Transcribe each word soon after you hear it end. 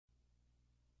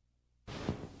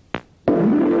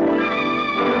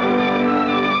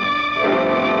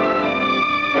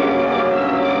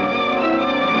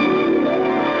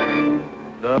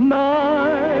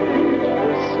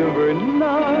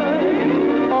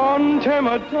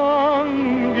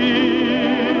Tematangi.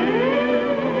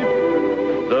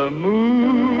 The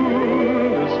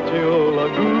moon is still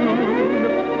lagoon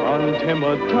on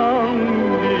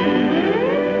Tematangi.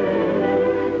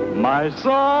 My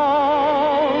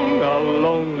song, a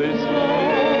lonely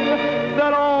song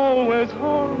that always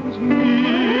haunts me.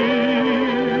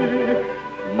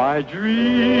 My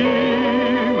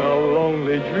dream, a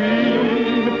lonely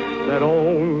dream that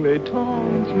only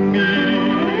taunts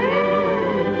me.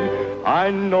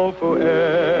 I know forevermore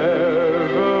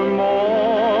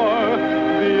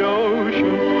the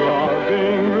ocean's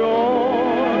throbbing roar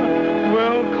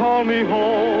will call me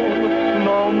home,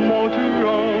 no more to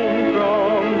roam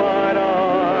from my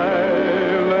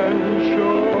island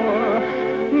shore.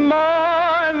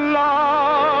 My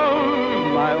love,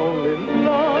 my only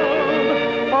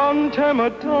love, on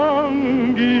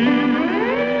Tematangi.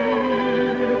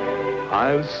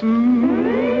 I'll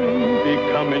soon be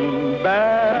coming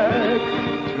back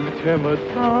to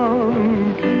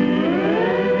Tematangi.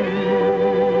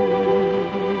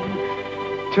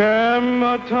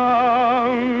 Tematangi.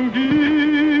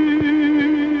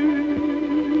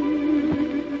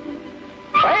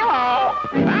 Say hello.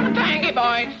 Tematangi,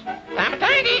 boys.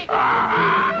 Tematangi.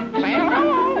 Say hello.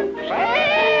 Say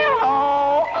hello.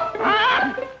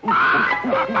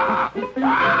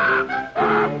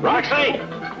 Roxy!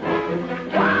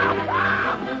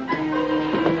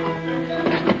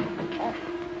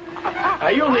 Now,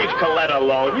 you leave Colette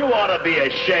alone. You ought to be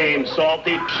ashamed,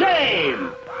 Salty.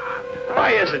 Shame!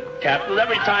 Why is it, Captain,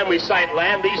 every time we sight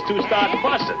land, these two start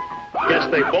fussing? Guess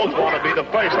they both want to be the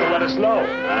first to let us know.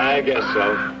 I guess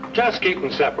so. Just keep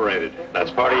them separated.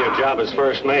 That's part of your job as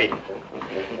first mate.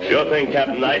 Sure thing,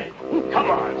 Captain Knight. Come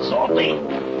on, Salty.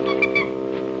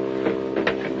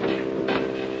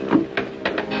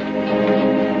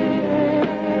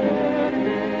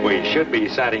 We should be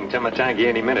sighting Tematangi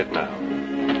any minute now.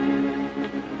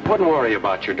 Wouldn't worry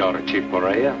about your daughter, Chief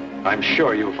Lorre. I'm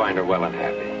sure you'll find her well and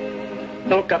happy.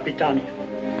 No, Capitani.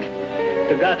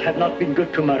 The gods have not been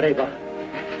good to Mareva.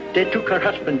 They took her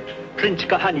husband, Prince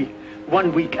Kahani,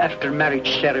 1 week after marriage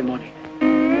ceremony.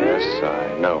 Yes,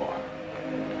 I know.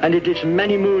 And it is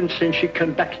many moons since she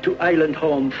came back to island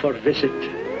home for visit.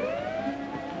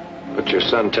 But your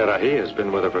son, Terahi, has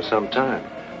been with her for some time.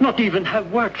 Not even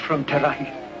have word from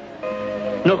Terahi.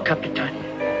 No, Capitani.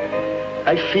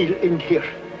 I feel in here.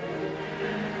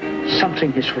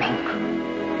 Something is wrong.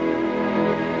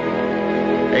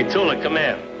 Hey, Tula, come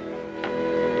here.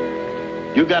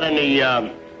 You got any,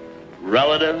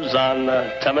 relatives on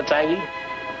Tematangi?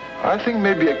 I think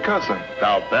maybe a cousin.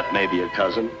 I'll bet maybe a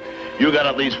cousin. You got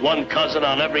at least one cousin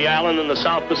on every island in the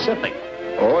South Pacific.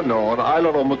 Oh, no. On the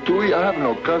island of Mutui, I have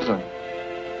no cousin.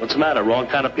 What's the matter? Wrong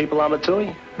kind of people on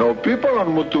Mutui? No people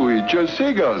on Mutui, just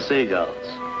seagulls. Seagulls.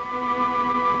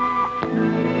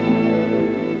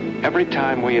 Every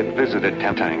time we had visited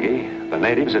Tematangi, the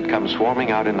natives had come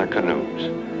swarming out in their canoes,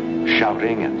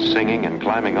 shouting and singing and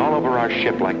climbing all over our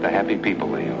ship like the happy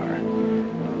people they are.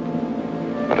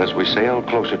 But as we sailed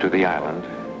closer to the island,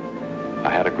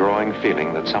 I had a growing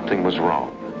feeling that something was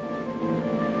wrong.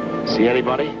 See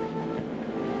anybody?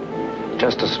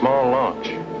 Just a small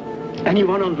launch.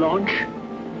 Anyone on launch?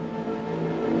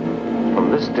 From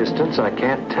this distance, I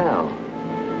can't tell.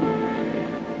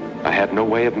 I had no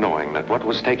way of knowing that what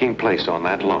was taking place on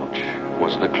that launch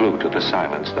was the clue to the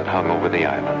silence that hung over the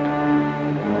island.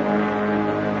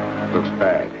 Looks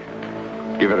bad.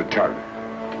 Give it a tug.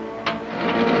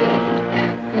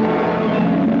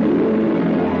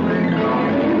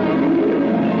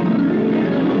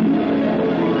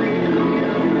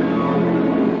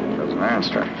 Doesn't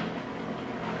answer.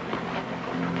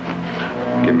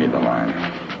 Give me the line.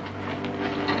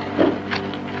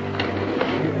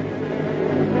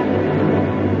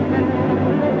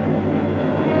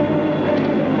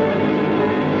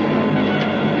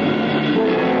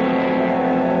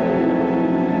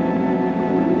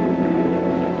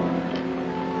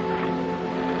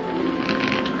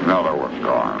 Another one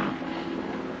gone.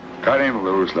 Cut him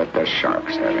loose, let the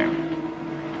sharks have him.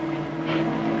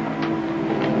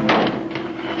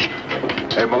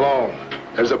 Hey, Malone,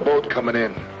 there's a boat coming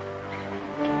in.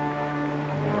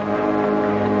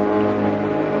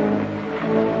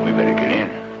 We better get in.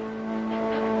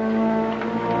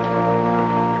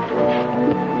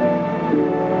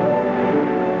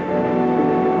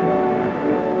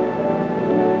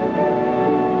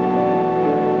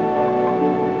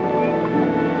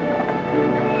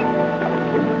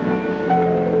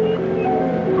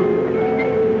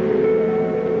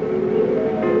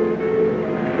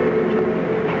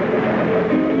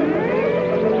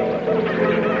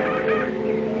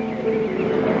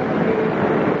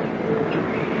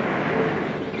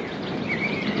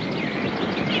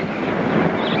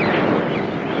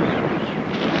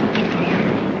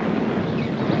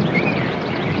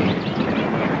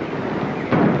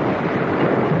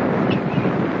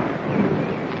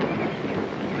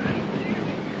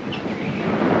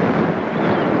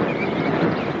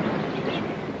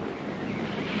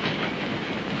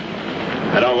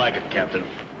 Captain.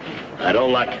 I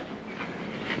don't like it.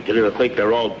 I'm beginning to think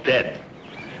they're all dead.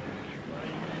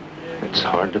 It's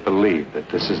hard to believe that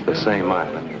this is the same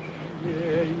island.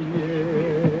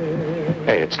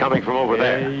 Hey, it's coming from over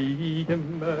there.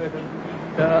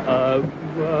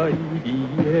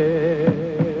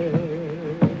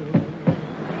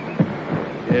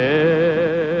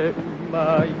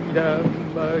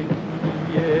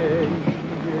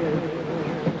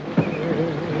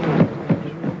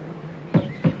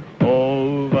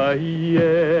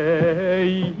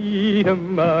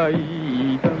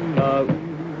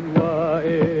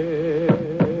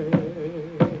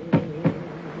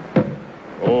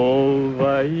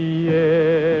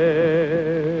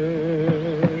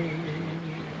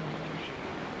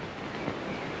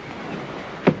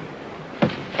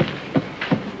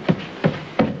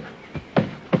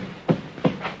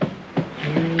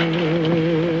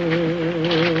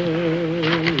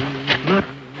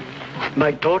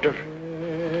 My daughter.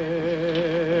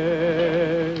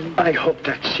 I hope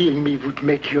that seeing me would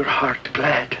make your heart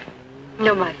glad.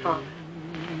 No, my father.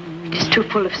 It is too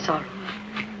full of sorrow.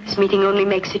 This meeting only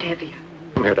makes it heavier.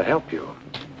 I'm here to help you.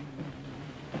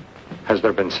 Has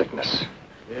there been sickness?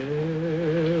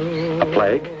 A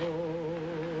plague?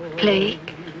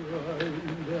 Plague?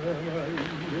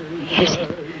 Yes,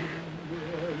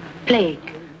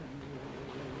 plague.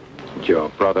 Your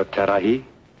brother Terahi?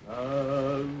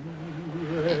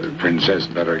 The princess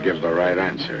better give the right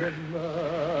answer.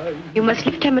 You must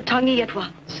leave Tematangi at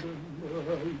once.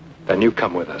 Then you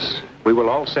come with us. We will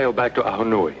all sail back to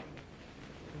Ahunui.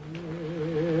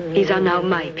 These are now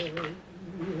my people.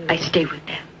 I stay with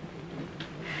them.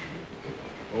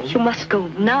 You must go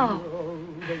now.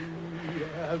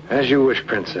 As you wish,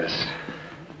 Princess.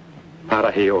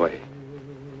 Parahioi.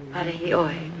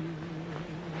 Parahioi.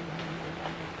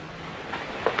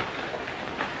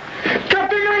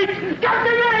 Captain Knight!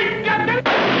 Captain Knight! Captain...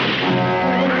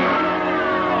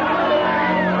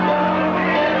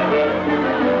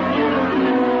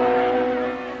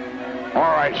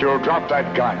 All right, you'll drop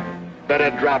that gun. Better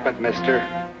drop it, mister.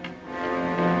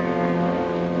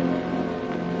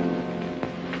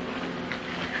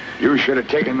 You should have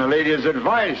taken the lady's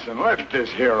advice and left this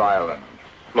here island.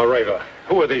 Mareva,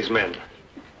 who are these men?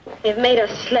 They've made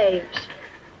us slaves.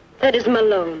 That is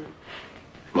Malone.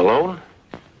 Malone?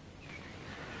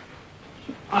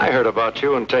 I heard about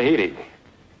you in Tahiti.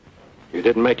 You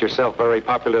didn't make yourself very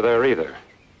popular there either.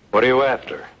 What are you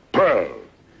after? Pearl.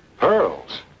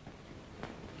 Pearls?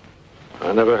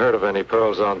 I never heard of any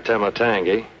pearls on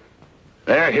Tematangi.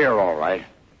 They're here, all right.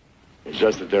 It's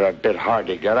just that they're a bit hard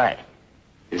to get at.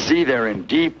 You see, they're in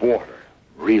deep water.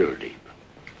 Real deep.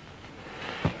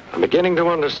 I'm beginning to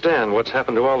understand what's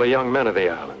happened to all the young men of the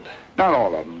island. Not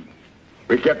all of them.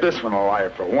 We kept this one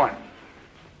alive for one.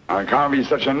 On account of he's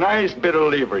such a nice bit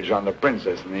of leverage on the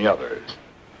princess and the others.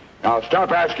 Now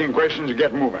stop asking questions and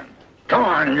get moving. Come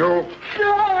on, you.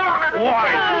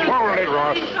 Why? Hold it,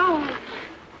 Ross.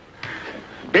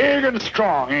 Big and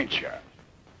strong, ain't you?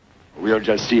 We'll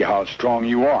just see how strong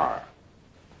you are.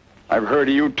 I've heard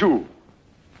of you, too.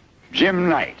 Jim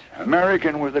Knight,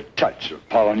 American with a touch of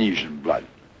Polynesian blood.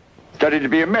 Studied to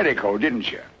be a medico, didn't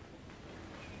you?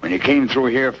 When you came through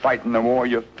here fighting the war,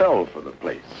 you fell for the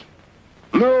place.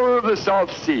 Lure of the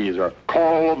South Seas or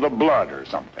Call of the Blood or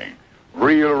something.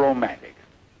 Real romantic.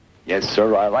 Yes,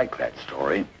 sir, I like that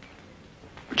story.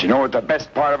 But you know what the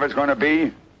best part of it's going to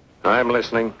be? I'm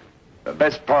listening. The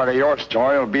best part of your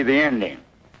story will be the ending.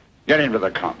 Get into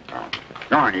the compound.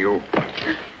 Go on, you.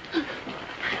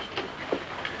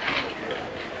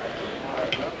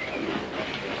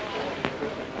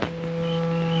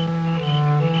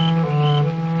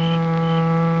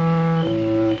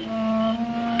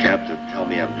 Captain, tell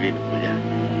me I'm dreaming, will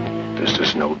you? This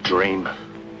is no dream.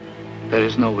 There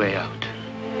is no way out.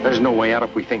 There's no way out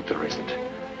if we think there isn't.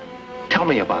 Tell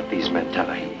me about these men,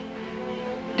 Terahi.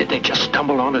 Did they just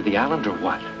stumble onto the island or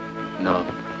what? No.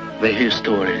 They hear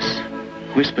stories.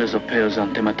 Whispers of pearls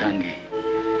on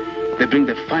Tematangi. They bring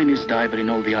the finest diver in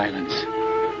all the islands.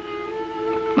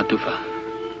 Matufa.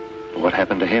 What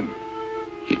happened to him?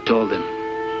 He told them.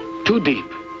 Too deep.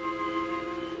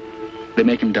 They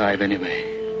make him dive anyway.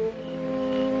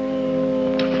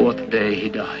 The fourth day he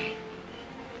died.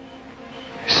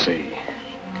 I see.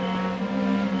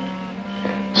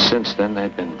 Since then,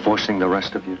 they've been forcing the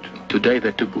rest of you to... Today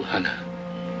they took Guhana.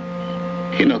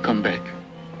 He no come back.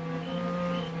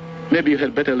 Maybe you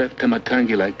had better left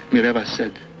Tematangi like Mireva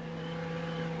said.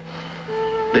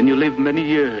 Then you live many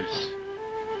years.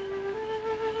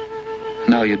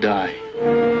 Now you die.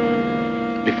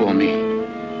 Before me.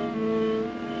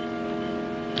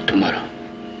 Tomorrow.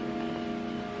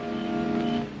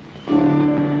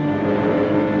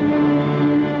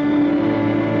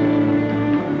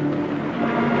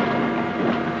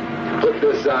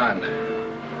 this on.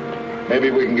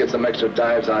 Maybe we can get some extra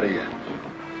dives out of you.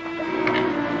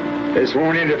 This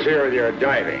won't interfere with your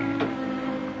diving.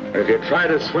 But if you try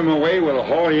to swim away, we'll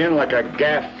haul you in like a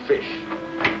gaff fish.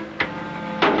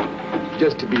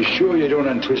 Just to be sure you don't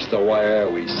untwist the wire,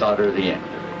 we solder the end.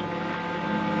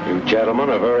 You gentlemen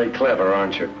are very clever,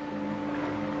 aren't you?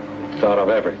 Thought of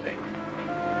everything.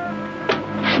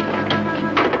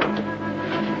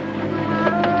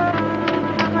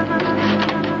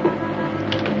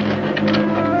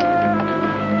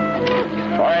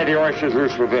 Fire the oysters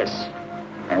loose with this.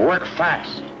 And work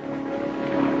fast.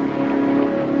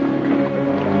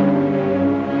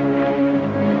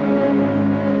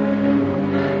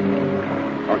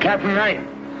 Well, Captain Knight,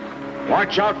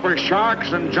 watch out for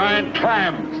sharks and giant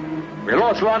clams. We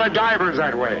lost a lot of divers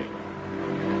that way.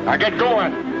 Now get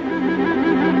going.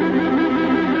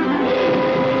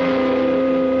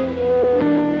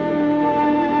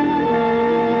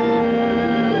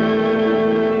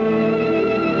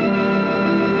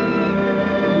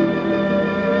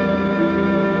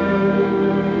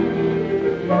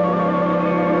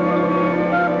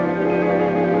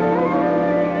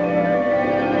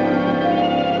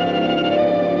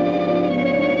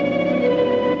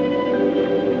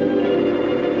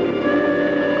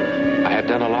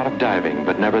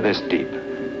 Never this deep.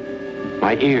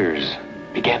 My ears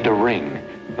began to ring,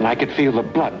 and I could feel the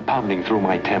blood pounding through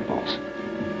my temples.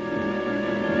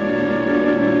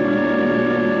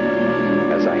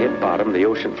 As I hit bottom, the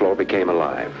ocean floor became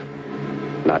alive.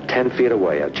 Not 10 feet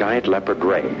away, a giant leopard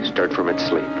ray stirred from its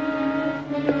sleep.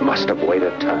 It must have weighed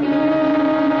a ton.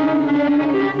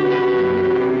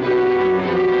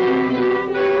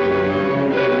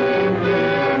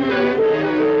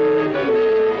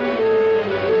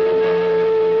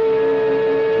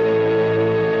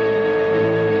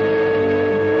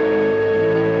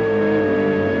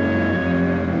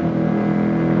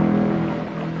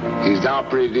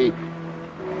 Pretty deep.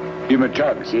 Give him a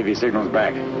tug, see if he signals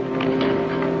back.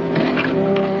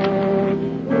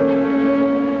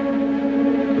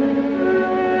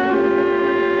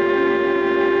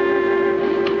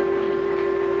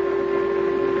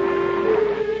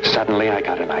 Suddenly I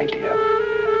got an idea.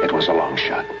 It was a long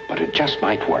shot, but it just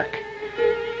might work.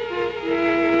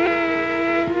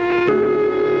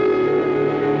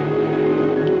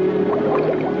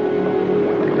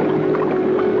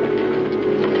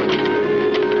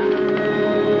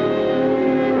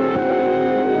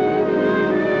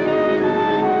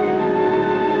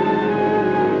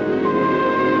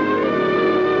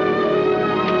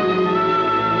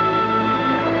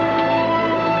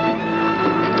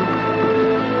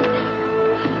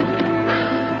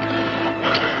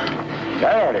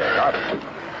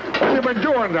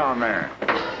 Down there?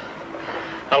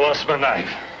 I lost my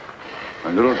knife.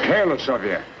 A little careless of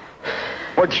you.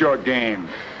 What's your game?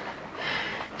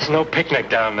 There's no picnic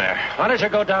down there. Why don't you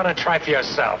go down and try for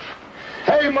yourself?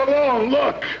 Hey, Malone,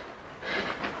 look!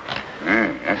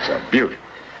 That's a beaut.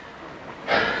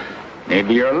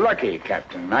 Maybe you're lucky,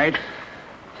 Captain Knight.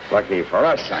 Lucky for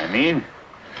us, I mean.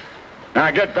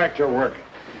 Now get back to work.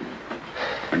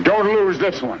 And don't lose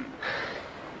this one.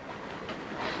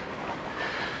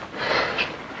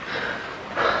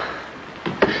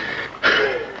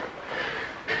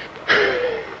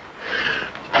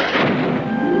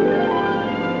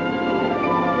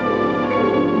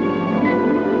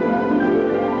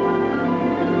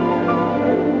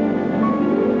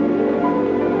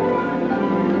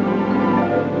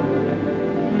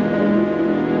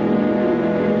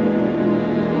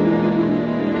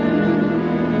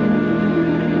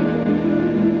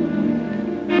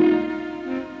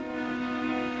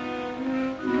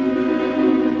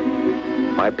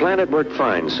 My plan had worked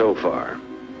fine so far.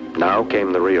 Now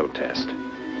came the real test.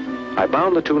 I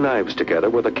bound the two knives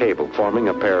together with a cable, forming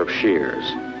a pair of shears.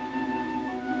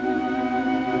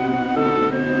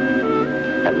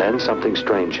 And then something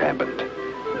strange happened.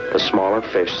 The smaller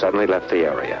fish suddenly left the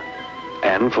area.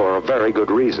 And for a very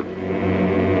good reason.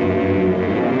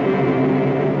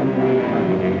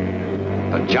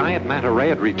 The giant manta ray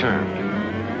had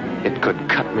returned. It could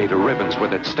cut me to ribbons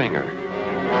with its stinger.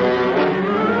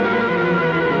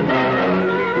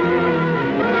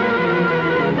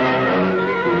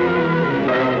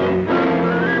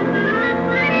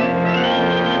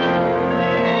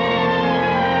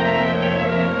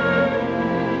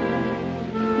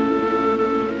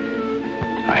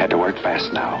 I had to work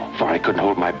fast now, for I couldn't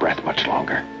hold my breath much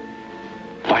longer.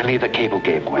 Finally, the cable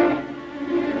gave way.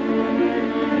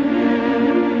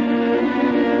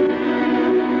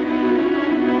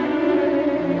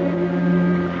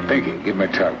 Pinky, give him a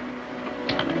tug.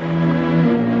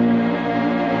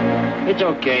 It's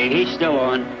okay. He's still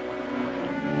on.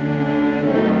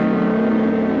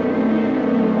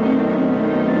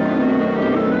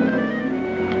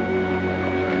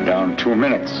 2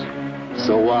 minutes.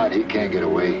 So what? He can't get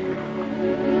away.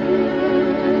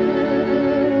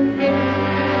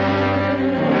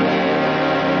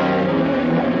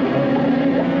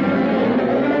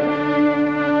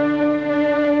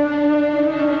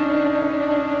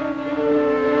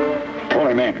 Pull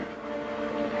him in.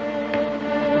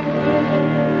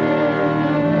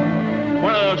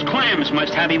 One of those clams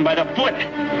must have him by the foot.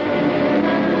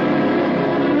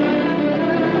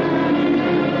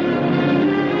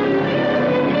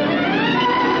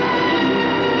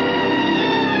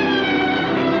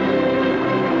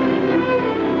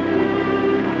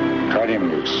 Cut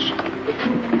him loose.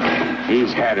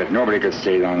 He's had it. Nobody could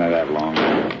stay down there that long.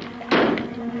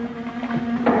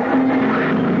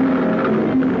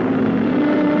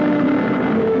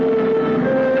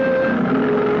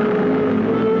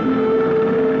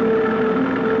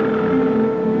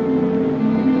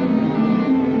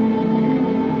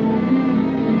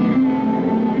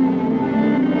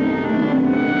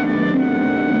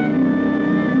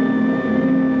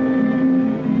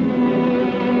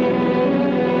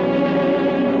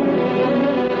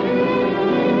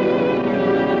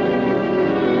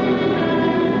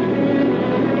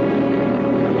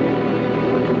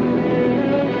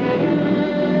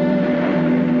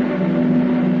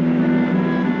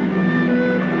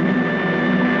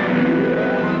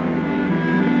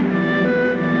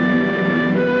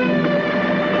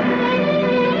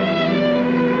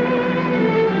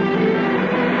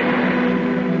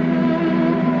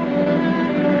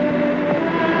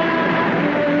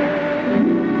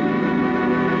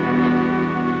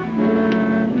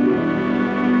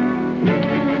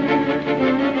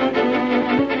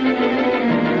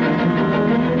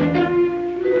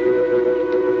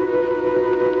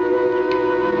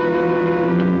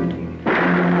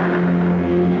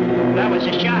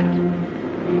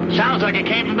 Sounds like it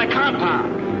came from the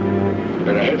compound.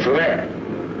 Better head for there.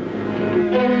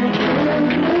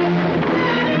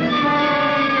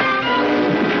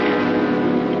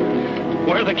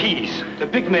 Where are the keys? The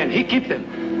big man, he keep them.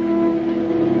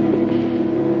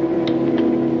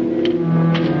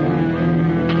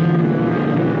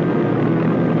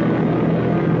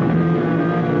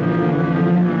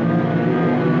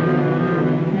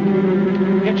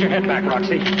 Get your head back,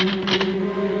 Roxy.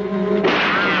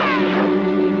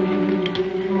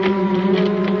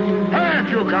 Hands,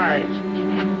 you guys!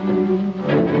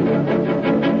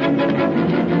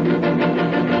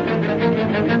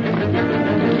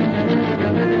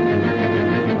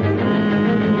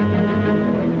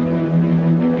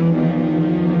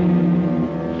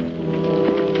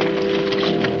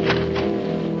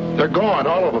 They're gone,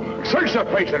 all of them. Search the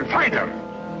place and find them.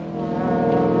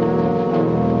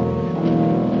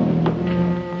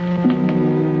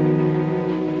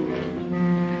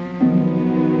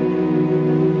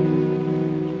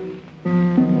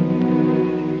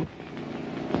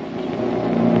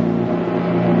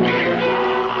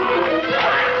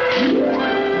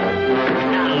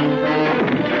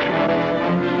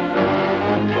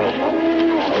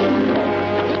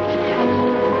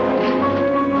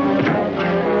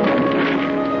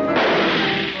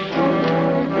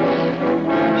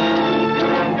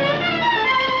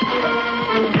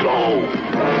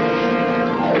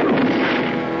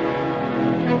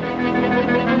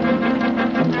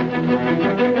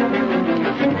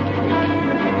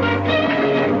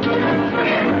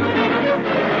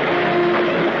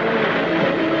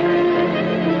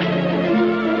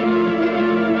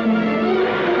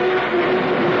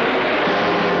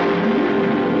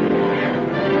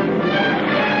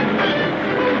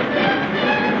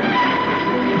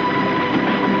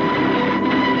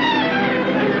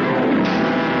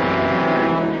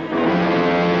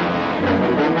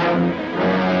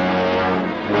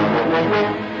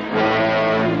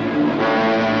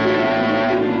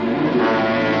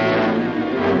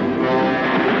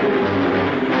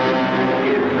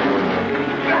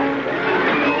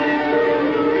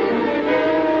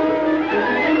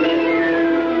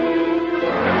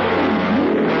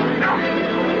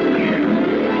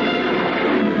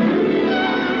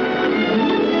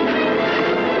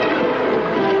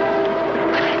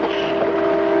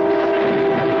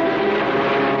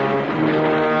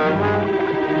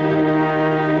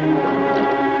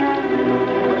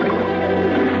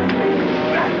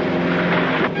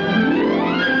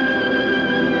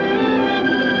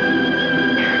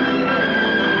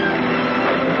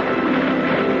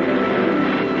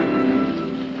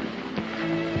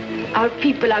 Our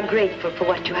people are grateful for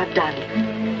what you have done.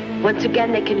 Once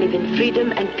again, they can live in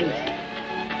freedom and peace.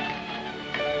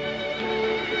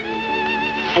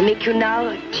 I make you now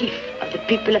a chief of the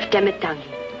people of Temetangi.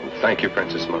 Thank you,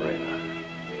 Princess Morena.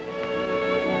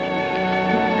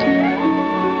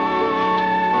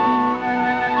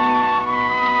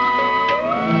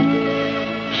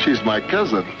 my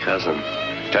cousin. Cousin.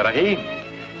 Terahi,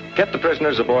 get the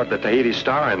prisoners aboard the Tahiti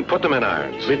Star and put them in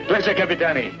irons. With pleasure,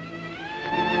 Capitani.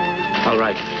 All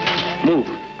right. Move.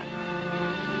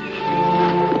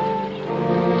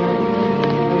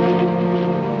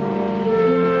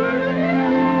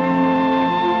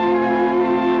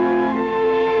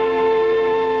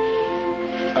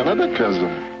 Another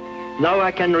cousin. Now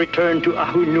I can return to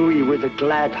Ahunui with a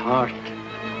glad heart.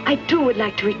 I too would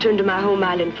like to return to my home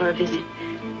island for a visit,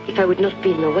 if I would not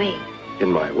be in the way.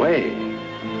 In my way?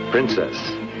 Princess,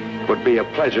 it would be a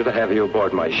pleasure to have you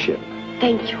aboard my ship.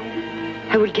 Thank you.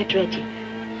 I will get ready.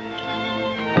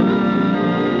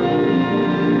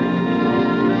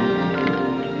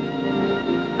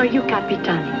 For you,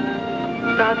 Capitani,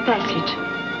 for our passage,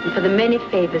 and for the many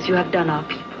favors you have done our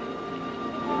people.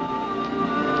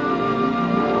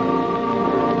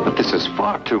 But this is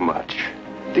far too much.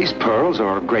 These pearls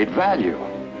are of great value.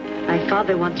 My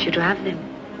father wants you to have them.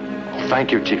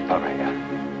 Thank you, Chief Pareja.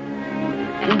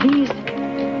 And these,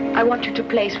 I want you to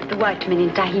place with the white men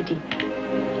in Tahiti,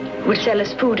 who will sell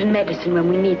us food and medicine when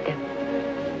we need them.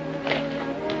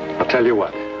 I'll tell you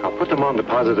what. I'll put them on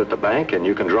deposit at the bank, and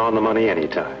you can draw on the money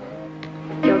anytime.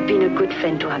 You've been a good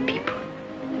friend to our people.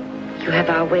 You have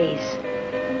our ways,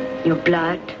 in your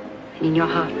blood and in your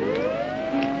heart.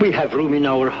 We have room in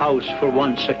our house for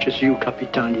one such as you,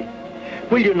 Capitani.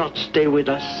 Will you not stay with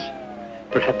us?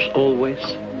 Perhaps always?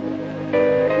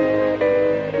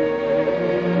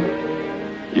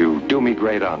 You do me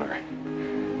great honor.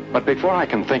 But before I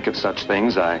can think of such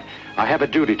things, I have a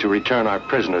duty to return our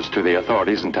prisoners to the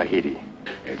authorities in Tahiti.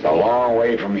 It's a long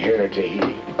way from here to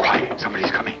Tahiti. Quiet, somebody's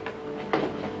coming.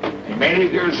 Hey, maybe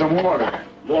there's some water.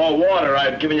 More water.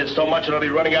 I've given you so much it'll be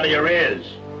running out of your ears.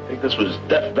 I think this was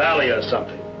Death Valley or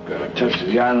something. Got a touch of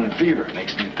the island fever.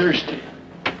 Makes me thirsty.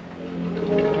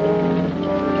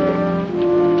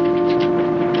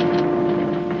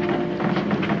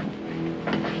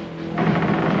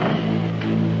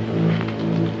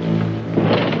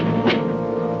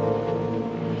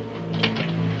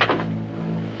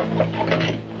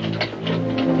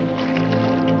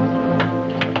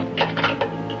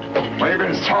 Well, you've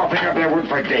been softening up that wood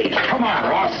for days. Come on,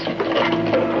 Ross.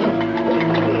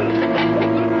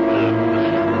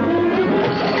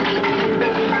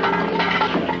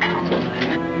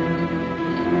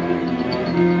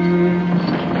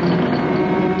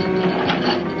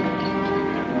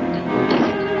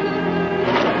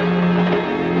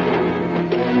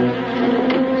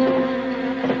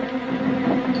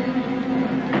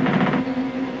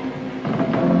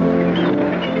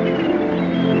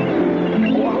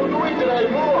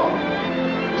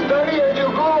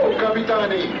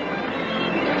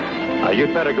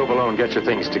 You'd better go below and get your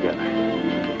things together.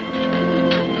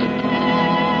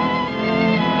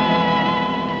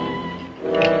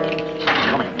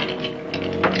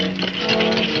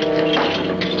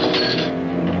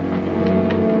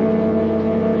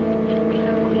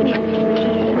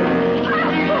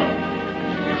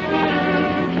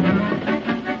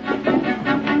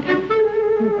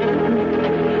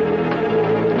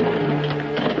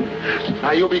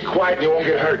 Now, you'll be quiet and you won't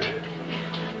get hurt.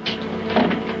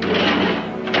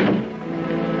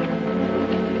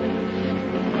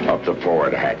 Up the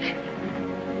forward hatch.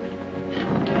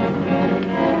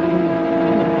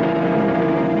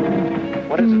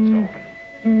 What is it,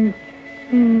 Solomon?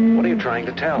 What are you trying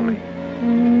to tell me?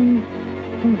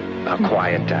 Now,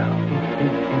 quiet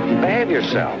down. Behave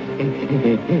yourself.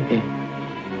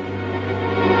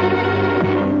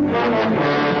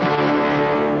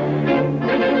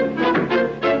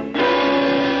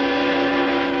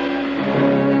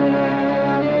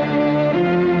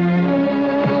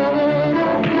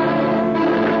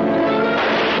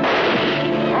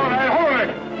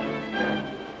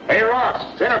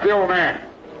 Stand up, the old man.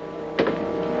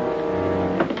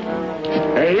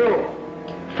 Hey, you.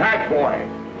 Fat boy.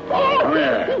 Come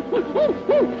here.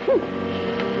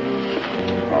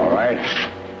 All right.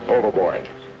 Overboard.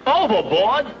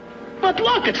 Overboard? But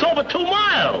look, it's over 2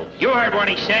 miles. You heard what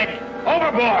he said.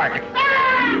 Overboard!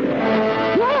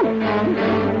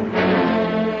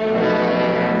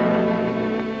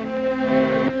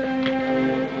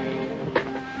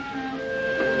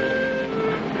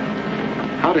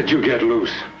 How did you get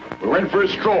loose? We went for a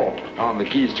stroll. Found the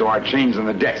keys to our chains on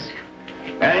the desk.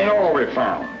 That ain't all we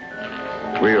found.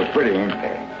 We were pretty, ain't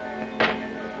they?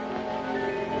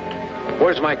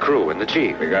 Where's my crew and the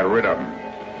chief? We got rid of them.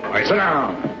 All right, sit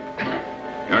down.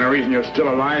 The only reason you're still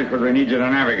alive is because we need you to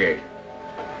navigate.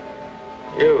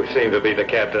 You seem to be the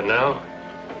captain now.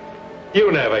 You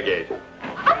navigate.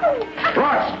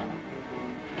 Ross!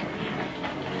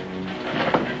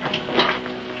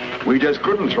 We just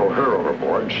couldn't throw her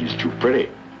overboard. She's too pretty.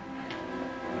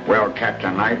 Well,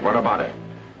 Captain Knight, what about it?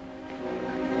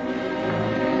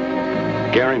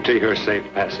 Guarantee her safe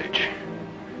passage.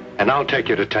 And I'll take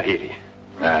you to Tahiti.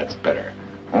 That's better.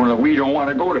 Only we don't want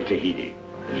to go to Tahiti.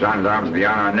 The gendarmes will be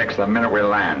on our necks the minute we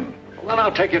land. Well, then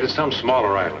I'll take you to some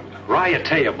smaller island.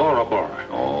 Raiatea, Bora Bora.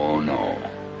 Oh, no.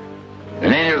 The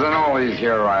natives on all these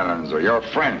here islands are your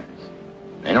friends.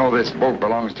 They know this boat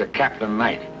belongs to Captain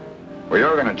Knight. Where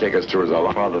you're going to take us to is a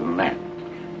lot other than that.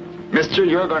 Mister,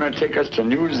 you're going to take us to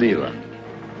New Zealand.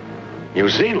 New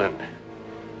Zealand?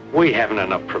 We haven't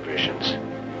enough provisions.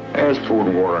 There's food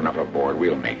and water enough aboard.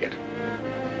 We'll make it.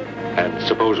 And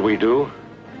suppose we do?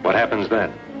 What happens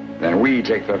then? Then we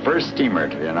take the first steamer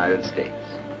to the United States.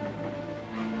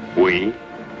 We?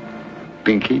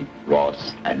 Pinky,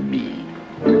 Ross, and me.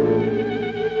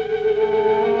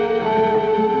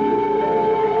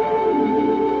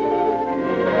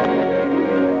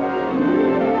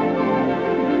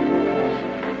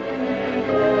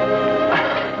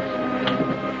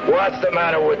 What's the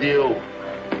matter with you?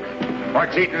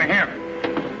 What's eating him?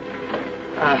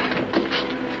 I've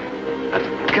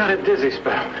got a dizzy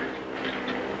spell.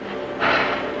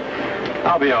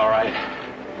 I'll be all right.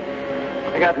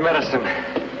 I got medicine.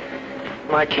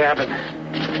 My cabin.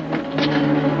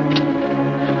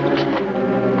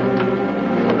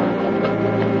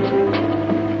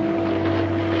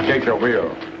 Take the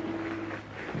wheel.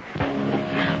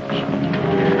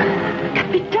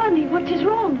 Capitani, what is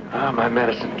wrong? Ah, my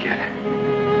medicine kit.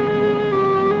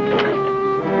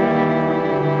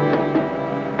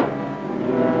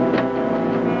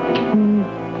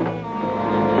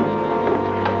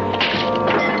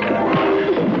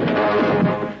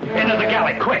 Into the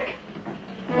galley, quick!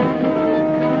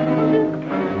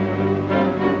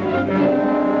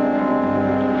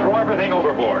 Throw everything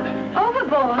overboard.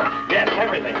 Overboard? Yes,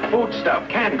 everything. Food stuff,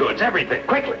 canned goods, everything.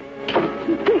 Quickly.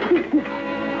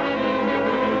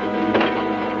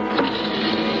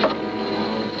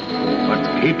 What's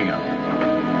keeping him?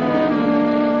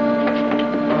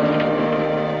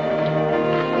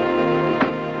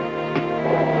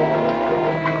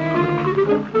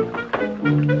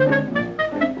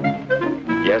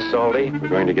 Yes, Salty, we're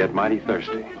going to get mighty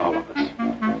thirsty, all of us.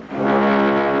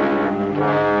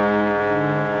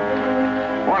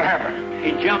 What happened?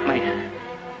 He jumped me.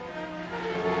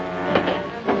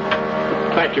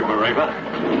 Thank you, Mareva.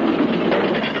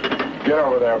 Get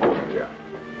over there, both of you.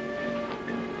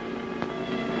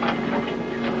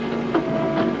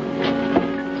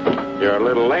 You're a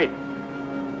little late.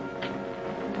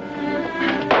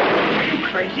 Are you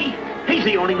crazy? He's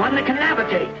the only one that can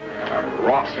navigate.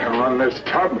 Ross can run this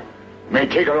tub. May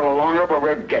take a little longer, but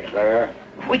we'll get there.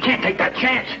 We can't take that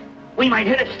chance. We might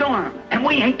hit a storm, and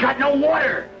we ain't got no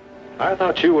water. I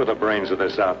thought you were the brains of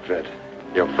this outfit.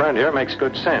 Your friend here makes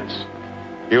good sense.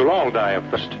 You'll all die of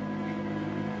thirst.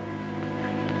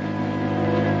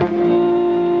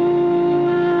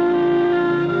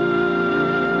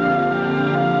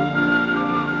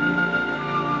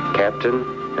 Captain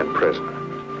and prisoner.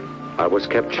 I was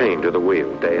kept chained to the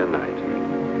wheel day and night.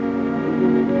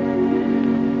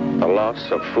 The loss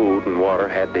of food and water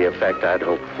had the effect I'd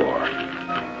hoped for.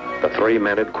 The three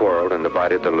men had quarreled and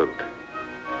divided the loot.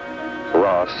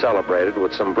 Ross celebrated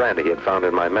with some brandy he had found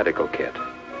in my medical kit.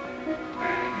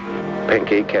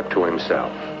 Pinky kept to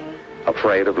himself,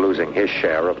 afraid of losing his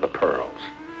share of the pearls.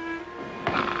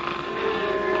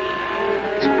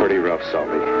 It's pretty rough,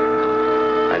 Salty.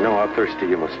 I know how thirsty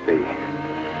you must be.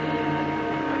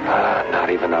 Not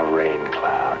even a rain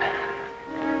cloud.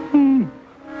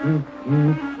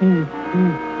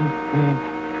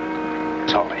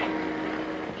 Salty,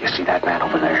 you see that man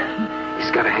over there?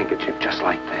 He's got a handkerchief just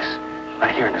like this,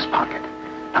 right here in his pocket.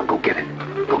 Now go get it.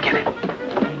 Go get it.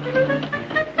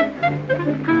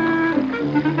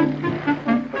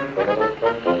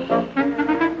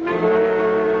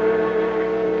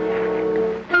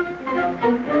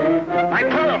 My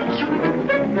pearls!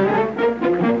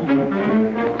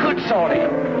 Good, Salty.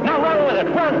 Now run with it,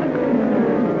 run!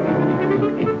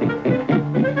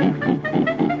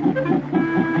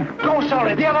 Go,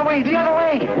 Salty, the other way, the other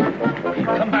way!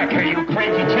 Come back here, you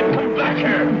crazy chip, come back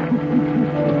here!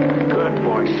 Good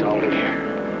boy, Salty.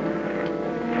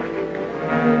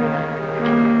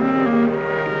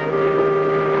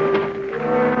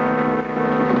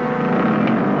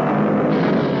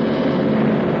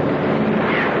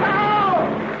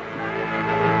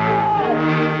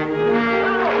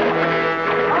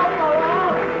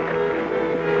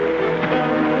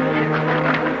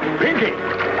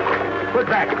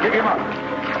 Pick him up.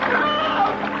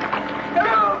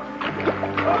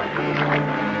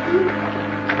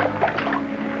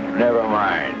 Never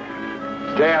mind.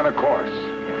 Stay on the course.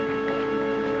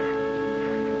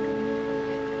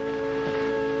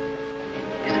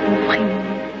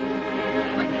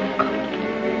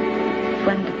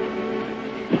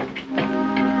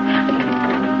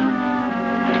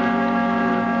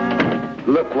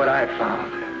 Look what I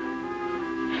found.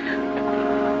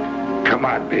 Come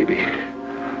on, baby.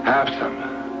 Have some.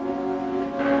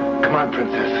 Come on,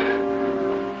 princess.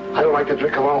 I don't like to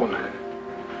drink alone.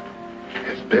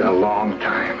 It's been a long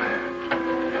time.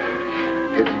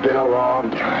 It's been a long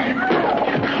time.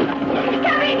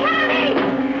 Tommy!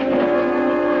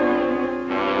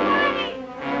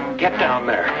 Get down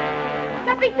there.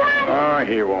 Capitan! Oh,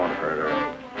 he won't hurt her.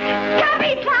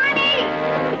 Capitani!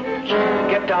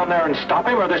 Get down there and stop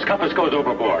him, or this compass goes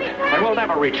overboard, and we'll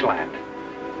never reach land.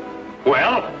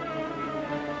 Well?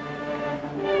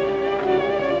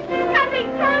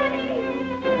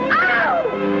 Capitani! Ow!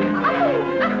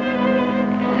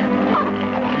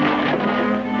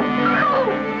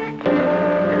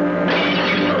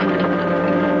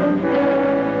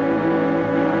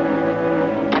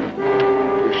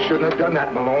 You shouldn't have done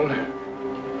that, Malone.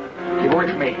 Keep away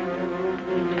from me.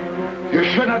 You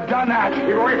shouldn't have done that.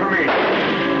 Keep away from me.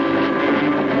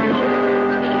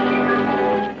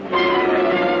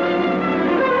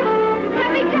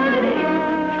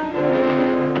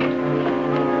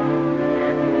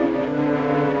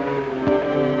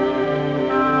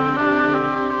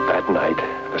 That night,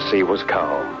 the sea was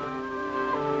calm.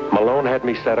 Malone had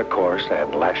me set a course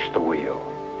and lashed the wheel.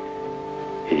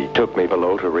 He took me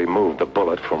below to remove the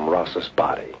bullet from Ross's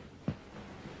body.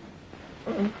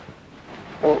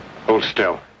 Hold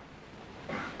still.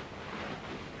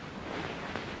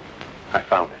 I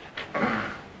found it.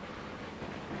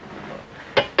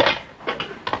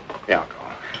 Yeah, I'll go.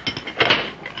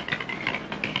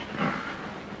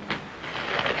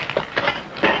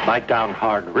 Bite down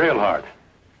hard, real hard.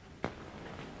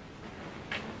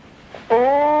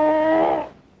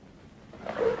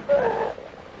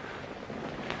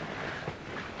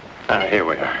 Here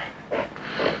we are.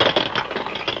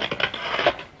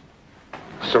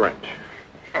 Syringe.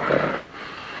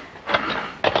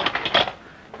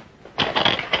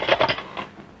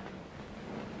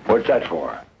 What's that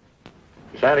for?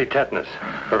 It's anti-tetanus.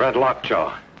 Prevent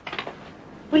lockjaw.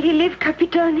 Will he live,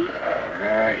 Capitani?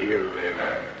 He'll live.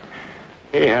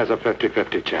 He has a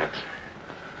 50-50 chance.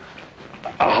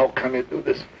 How can you do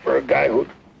this for a guy who'd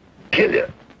kill you?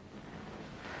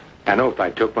 An oath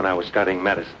I took when I was studying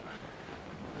medicine.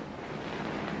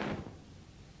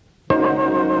 4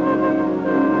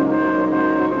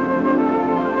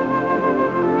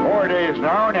 days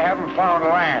now and you haven't found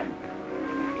land.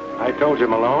 I told you,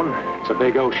 Malone, it's a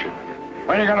big ocean.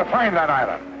 When are you going to find that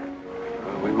island?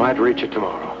 We might reach it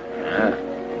tomorrow.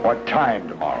 What time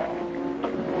tomorrow?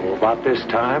 Oh, about this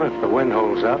time, if the wind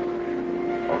holds up.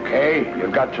 Okay,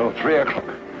 you've got till 3 o'clock.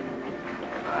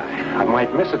 I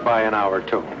might miss it by an hour or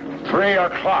two. 3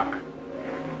 o'clock.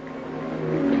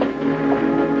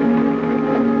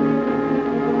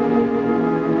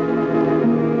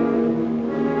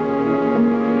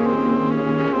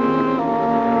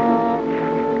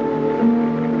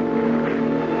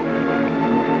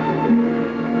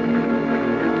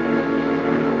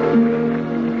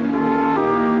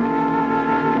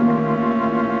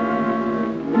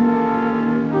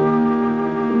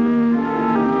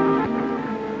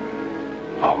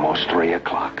 Almost 3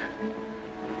 o'clock.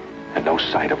 And no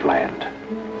sight of land.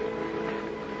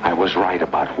 I was right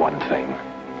about one thing.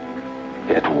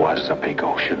 It was a big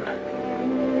ocean.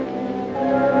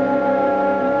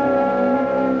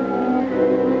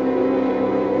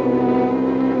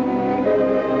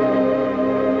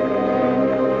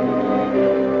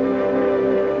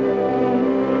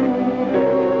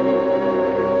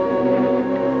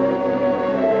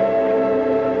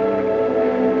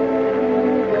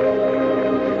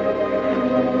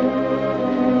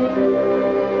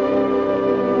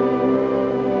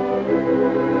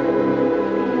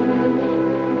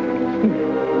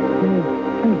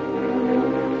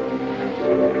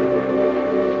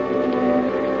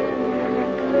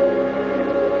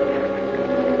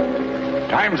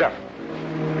 Time's up.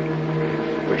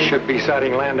 We should be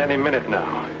sighting land any minute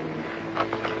now.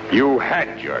 You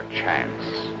had your chance.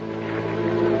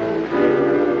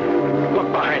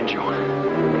 Look behind you.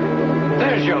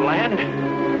 There's your land.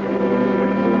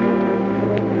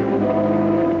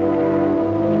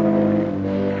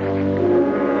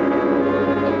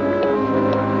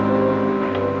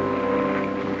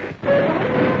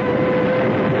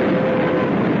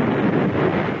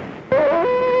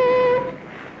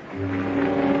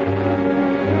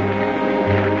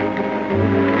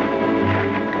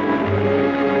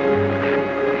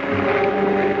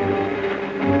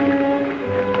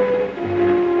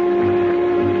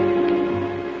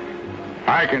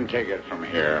 I can take it from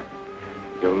here.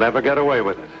 You'll never get away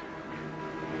with it.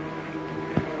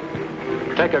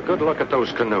 Take a good look at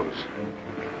those canoes.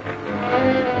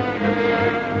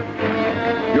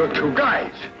 You're two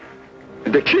guys.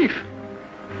 And the chief.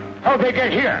 How'd they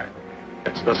get here?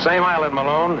 It's the same island,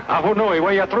 Malone. Ahu Nui,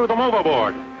 where you threw them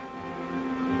overboard.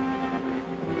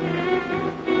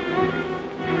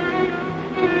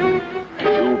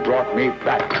 You brought me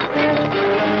back to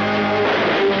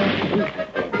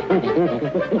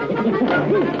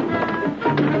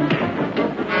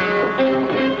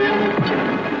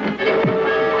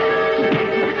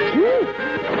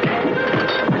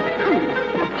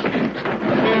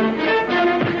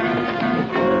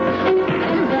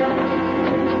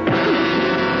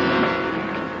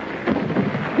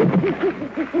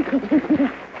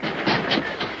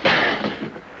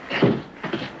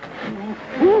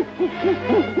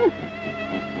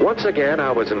Once again,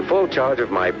 I was in full charge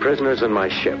of my prisoners and my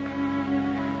ship.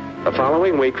 The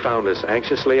following week found us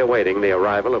anxiously awaiting the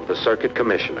arrival of the circuit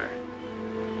commissioner.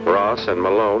 Ross and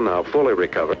Malone, now fully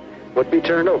recovered, would be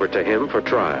turned over to him for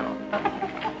trial.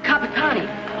 Capitani.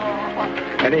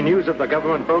 Any news of the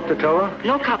government boat, Tatoa?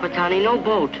 No, Capitani, no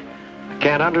boat.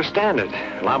 Can't understand it.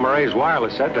 Lamare's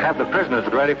wireless said to have the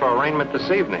prisoners ready for arraignment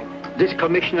this evening. This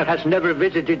commissioner has never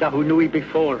visited Ahu Nui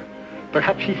before.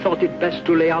 Perhaps he thought it best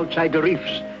to lay outside the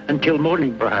reefs until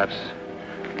morning. Perhaps.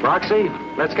 Roxy,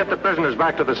 let's get the prisoners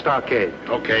back to the stockade.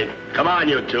 Okay. Come on,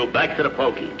 you two. Back to the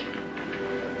pokey.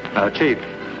 Chief,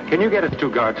 can you get us 2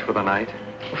 guards for the night?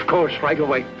 Of course, right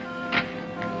away.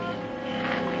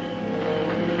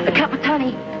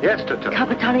 Capitani. Yes, Tatoa.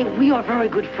 Capitani, we are very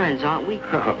good friends, aren't we?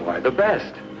 Oh, why, the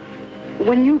best.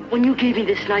 When you gave me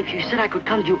this knife, you said I could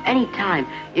come to you any time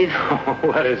if...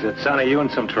 What is it, Sonny? You in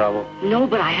some trouble? No,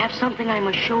 but I have something I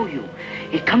must show you.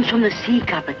 It comes from the sea,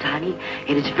 Capitani,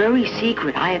 and it's very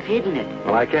secret. I have hidden it.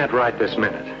 Well, I can't write this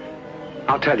minute.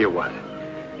 I'll tell you what.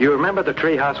 You remember the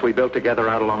treehouse we built together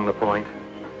out along the point?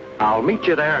 I'll meet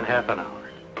you there in half an hour.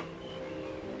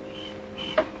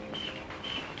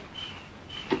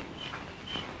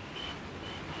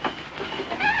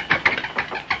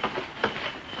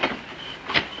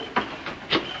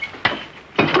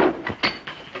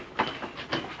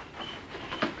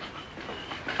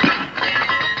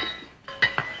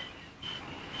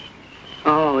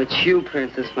 It's you,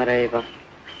 Princess Mareva.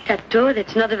 Tato,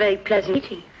 that's not a very pleasant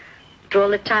meeting. After all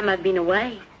the time I've been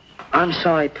away. I'm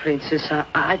sorry, Princess.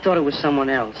 I thought it was someone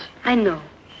else. I know.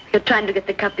 You're trying to get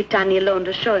the Capitani alone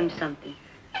to show him something.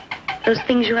 Those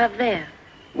things you have there.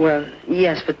 Well,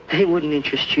 yes, but they wouldn't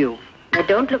interest you. They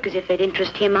don't look as if they'd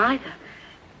interest him either.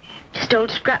 Just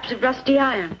old scraps of rusty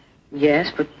iron.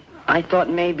 Yes, but I thought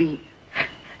maybe...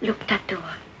 Look, Tato,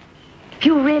 if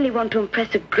you really want to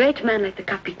impress a great man like the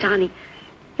Capitani,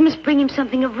 you must bring him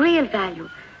something of real value.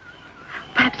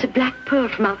 Perhaps a black pearl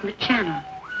from out in the channel.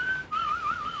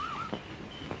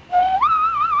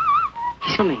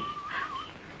 He's coming.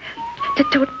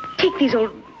 Tato, take these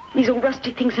old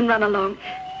rusty things and run along.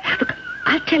 Look,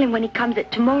 I'll tell him when he comes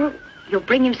that tomorrow you'll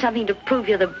bring him something to prove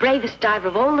you're the bravest diver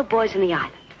of all the boys in the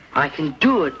island. I can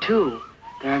do it, too.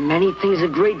 There are many things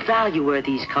of great value where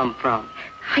these come from.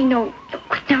 I know.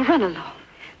 Look, now run along.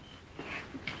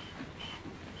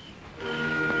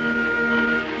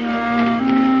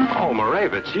 Oh,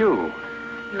 Mareva, it's you.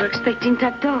 You were expecting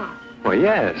Tato. Well,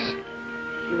 yes.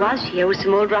 He was here with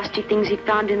some old rusty things he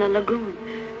found in the lagoon.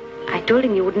 I told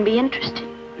him you wouldn't be interested.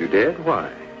 You did?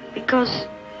 Why? Because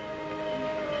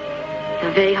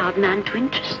you're a very hard man to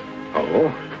interest.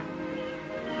 Oh?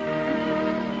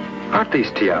 Aren't these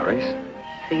tiaras?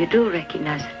 So you do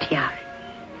recognize the tiara?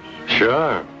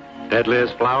 Sure.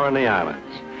 Deadliest flower in the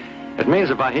islands. It means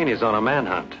the Vahini's on a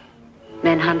manhunt.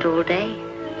 Manhunt all day.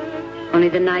 Only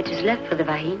the night is left for the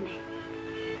Vahini.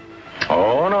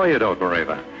 Oh, no, you don't,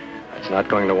 Mareva. That's not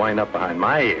going to wind up behind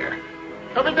my ear.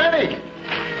 Capitani!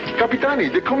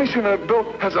 Capitani, the commissioner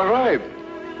boat has arrived.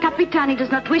 Capitani does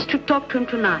not wish to talk to him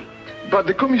tonight. But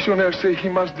the commissioner says he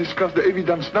must discuss the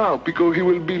evidence now because he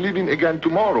will be leaving again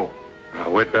tomorrow.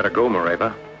 We'd better go,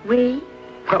 Mareva. We?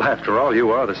 Well, after all,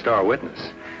 you are the star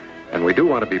witness. And we do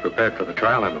want to be prepared for the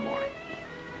trial in the morning.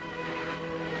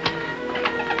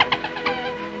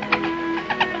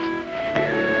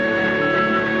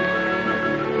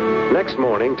 Next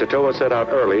morning, Tatoa set out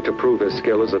early to prove his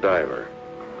skill as a diver.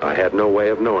 I had no way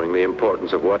of knowing the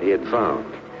importance of what he had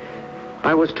found.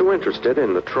 I was too interested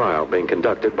in the trial being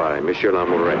conducted by Monsieur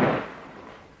Lorre.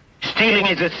 Stealing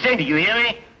is a sin, do you hear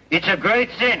me? It's a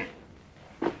great sin.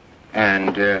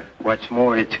 And what's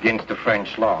more, it's against the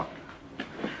French law.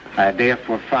 I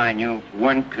therefore fine you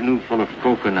 1 canoe full of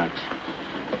coconuts.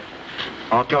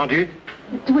 Entendu?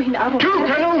 2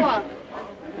 canoes?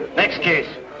 Next case.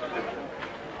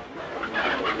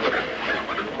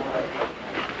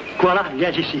 Voilà,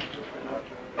 viens ici.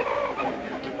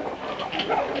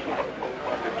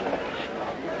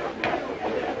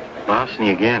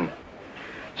 Larceny again.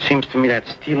 Seems to me that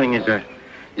stealing is a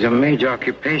major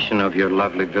occupation of your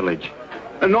lovely village.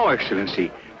 No,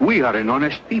 Excellency. We are an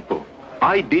honest people.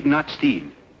 I did not steal.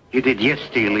 You did yes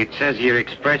steal. It says here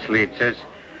expressly, it says...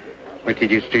 What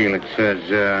did you steal? It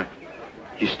says,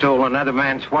 you stole another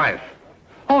man's wife.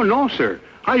 Oh, no, sir.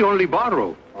 I only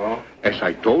borrowed. Oh? As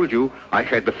I told you, I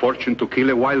had the fortune to kill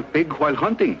a wild pig while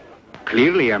hunting.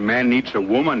 Clearly, a man needs a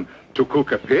woman to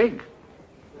cook a pig.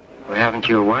 Well, haven't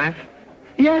you a wife?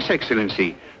 Yes,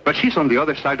 Excellency. But she's on the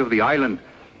other side of the island,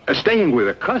 staying with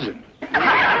a cousin.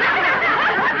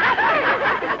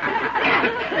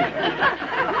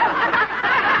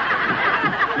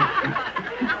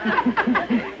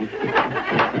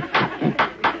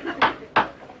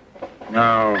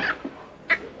 Now,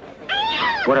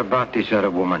 what about this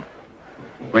other woman?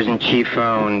 Wasn't she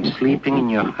found sleeping in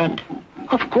your hut?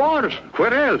 Of course.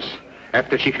 Where else?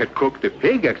 After she had cooked the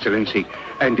pig, Excellency,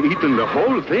 and eaten the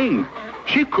whole thing,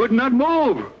 she could not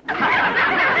move.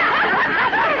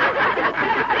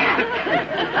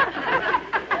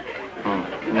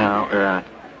 Now,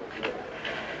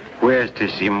 where's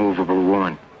this immovable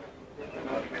woman?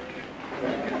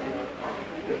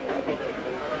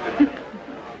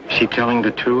 She telling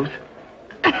the truth?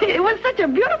 It was such a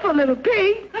beautiful little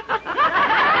pig.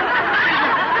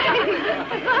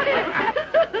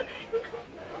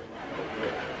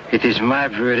 It is my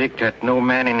verdict that no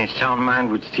man in his sound mind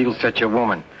would steal such a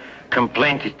woman.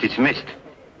 Complaint is dismissed.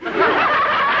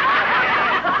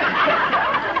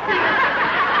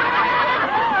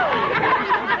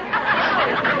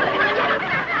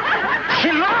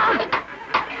 She lost!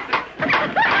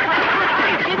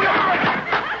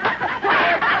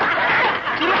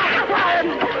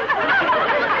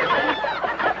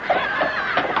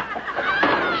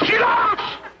 She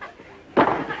lost!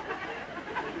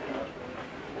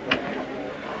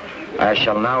 I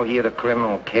shall now hear the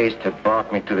criminal case that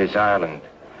brought me to this island.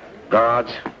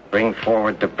 Guards, bring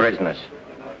forward the prisoners.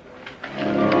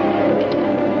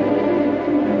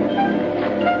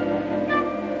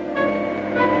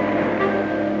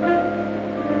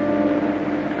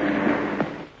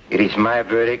 It is my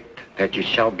verdict that you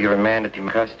shall be remanded in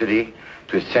custody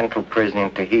to a central prison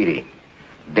in Tahiti,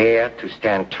 there to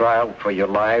stand trial for your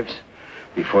lives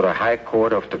before the High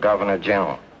Court of the Governor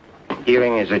General.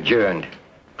 Hearing is adjourned.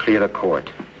 Clear the court.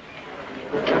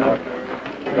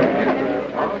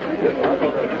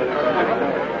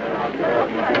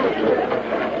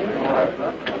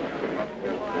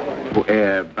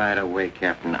 By the way,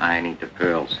 Captain, I need the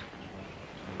pearls.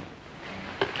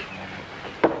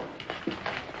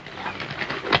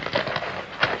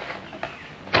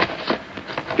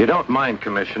 If you don't mind,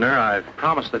 Commissioner, I've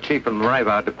promised the Chief and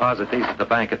Mareva deposit these at the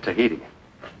bank at Tahiti.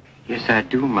 Yes, I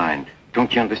do mind.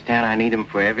 Don't you understand I need them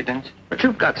for evidence? But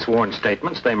you've got sworn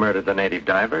statements they murdered the native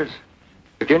divers.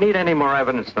 If you need any more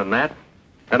evidence than that,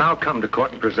 then I'll come to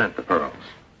court and present the pearls.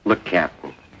 Look,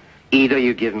 Captain, either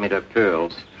you give me the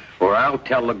pearls, or I'll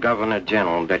tell the Governor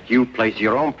General that you place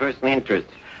your own personal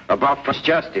interests above first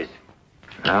justice.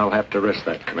 I'll have to risk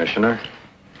that, Commissioner.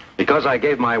 Because I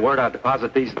gave my word I'd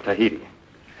deposit these at Tahiti.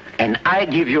 And I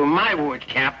give you my word,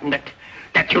 Captain,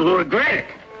 that you'll regret it.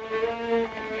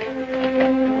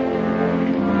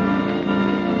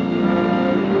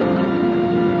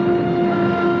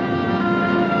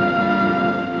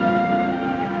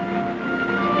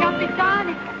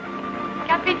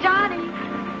 Capitani.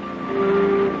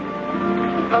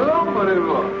 Hello,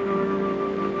 Mareva.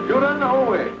 You're on the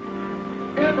way.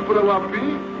 And for the Wampi.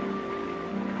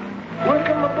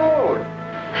 Welcome aboard.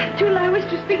 Tula, I wish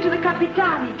to speak to the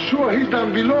Capitani. Sure, he's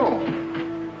down below.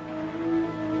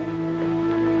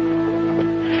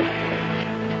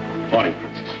 Morning,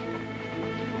 Princess.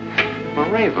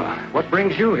 Mareva, what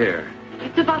brings you here?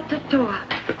 It's about Tatoa.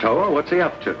 Tatoa? What's he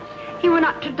up to? He went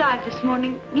out to dive this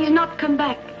morning. He's not come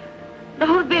back. The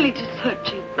whole village is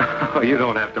searching. Oh, you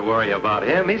don't have to worry about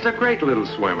him. He's a great little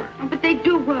swimmer. But they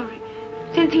do worry.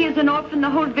 Since he is an orphan, the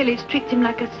whole village treats him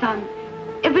like a son.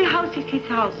 Every house is his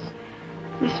house.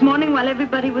 This morning, while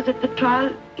everybody was at the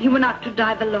trial, he went out to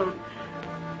dive alone.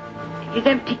 His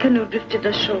empty canoe drifted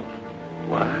ashore.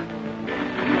 What?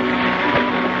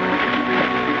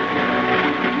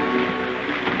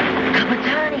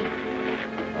 Capitani.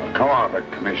 Come on,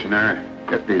 but Commissioner.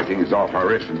 Get these things off our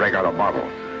wrists and break out a bottle.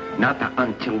 Not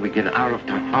until we get out of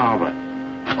the harbor.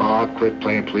 Oh, quit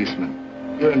playing policeman.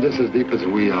 You're in this as deep as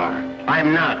we are.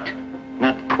 I'm not.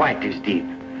 Not quite as deep.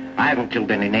 I haven't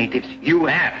killed any natives. You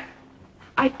have.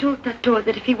 I told Tato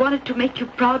that if he wanted to make you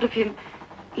proud of him,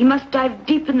 he must dive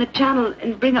deep in the channel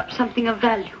and bring up something of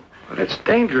value. But it's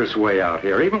dangerous way out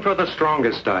here, even for the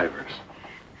strongest divers.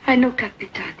 I know,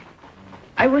 Capitani.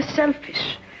 I was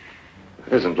selfish.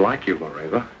 It isn't like you,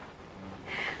 Lorre.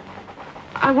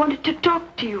 I wanted to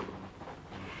talk to you.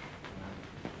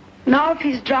 Now if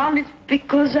he's drowned, it's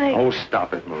because I... Oh,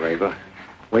 stop it, Lorre.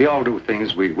 We all do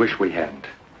things we wish we hadn't.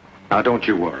 Now, don't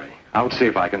you worry. I'll see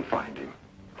if I can find him.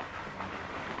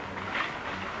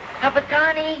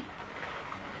 Capitani!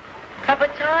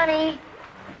 Capitani!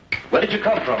 Where did you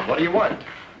come from? What do you want?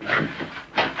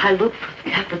 I looked for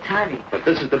the Capitani. But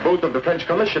this is the boat of the French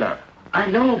commissioner. I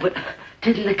know, but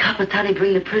didn't the Capitani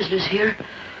bring the prisoners here?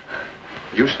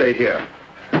 You stay here.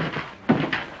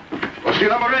 Monsieur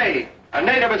Lorre, a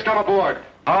native has come aboard.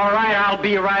 All right, I'll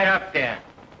be right up there.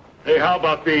 Hey, how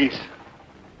about these?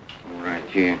 All right,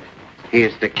 here.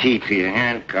 Here's the key to your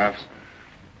handcuffs.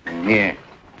 And here.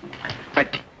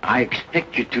 But I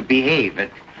expect you to behave.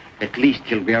 At least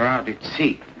you'll be around at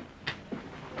sea.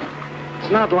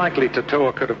 It's not likely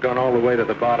Tatoa could have gone all the way to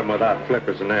the bottom without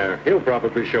flippers and air. He'll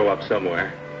probably show up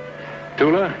somewhere.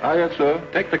 Tula? Aye, yes, sir.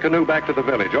 Take the canoe back to the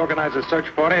village. Organize a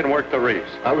search party and work the reefs.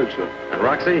 I will, sir. And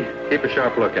Roxy, keep a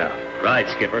sharp lookout. Right,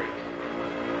 Skipper.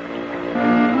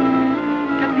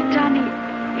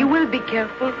 Capitani, you will be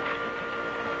careful.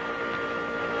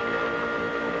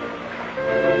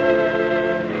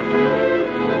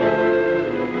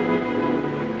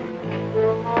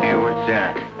 Hey, what's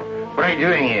that? What are you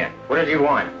doing here? What does he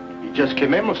want? You just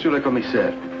came in, Monsieur le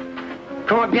Commissaire.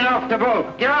 Come on, get off the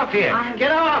boat. Get off here.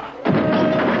 Get off.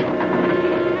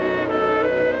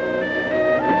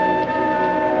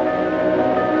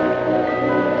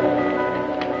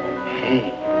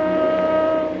 Hey.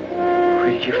 Where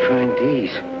did you find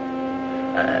these?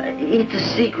 It's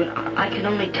a secret. I can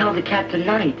only tell the Captain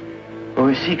Knight. Oh,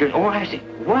 a secret. Oh, I see.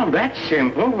 Well, that's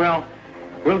simple. Well,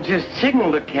 we'll just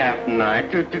signal the Captain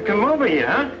Knight to come over here,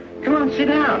 huh? Come on, sit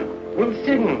down. We'll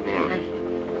signal him.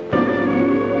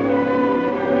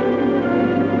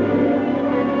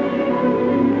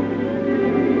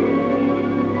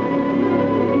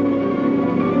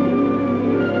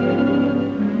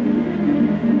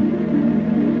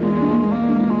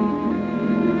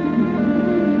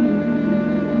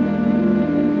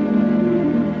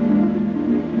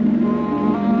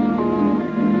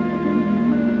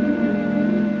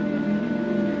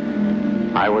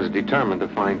 I was determined to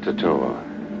find Tatoa.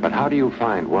 But how do you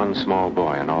find one small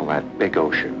boy in all that big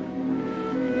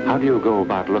ocean? How do you go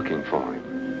about looking for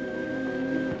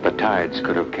him? The tides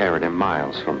could have carried him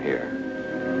miles from here.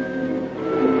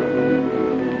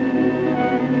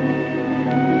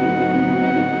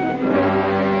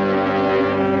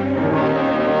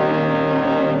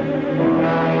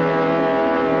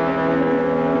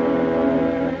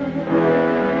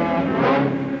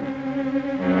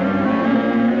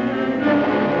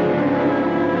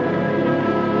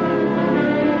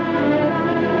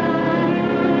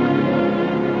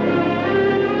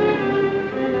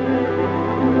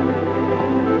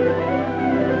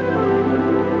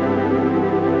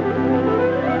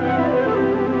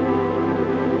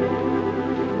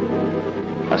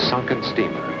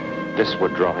 Steamer. This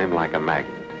would draw him like a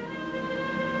magnet.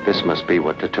 This must be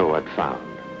what Tatoa had found.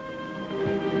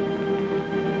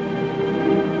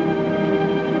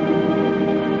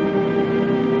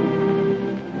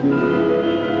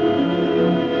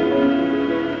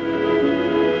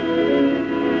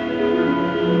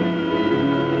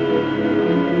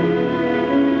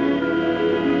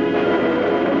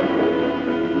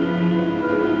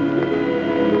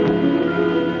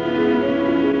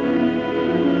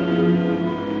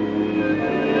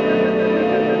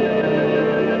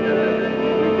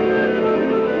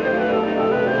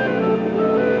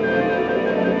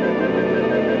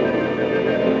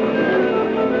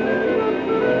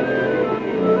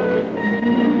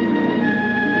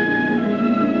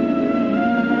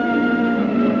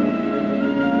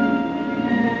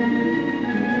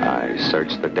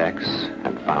 Searched the decks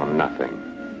and found nothing.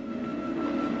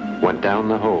 Went down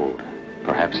the hold.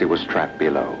 Perhaps he was trapped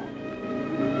below.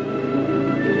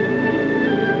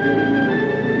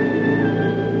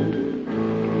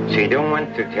 So you don't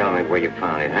want to tell me where you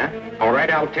found it, huh? All right,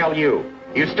 I'll tell you.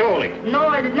 You stole it. No,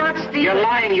 I did not steal You're it.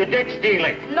 lying. You did steal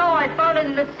it. No, I found it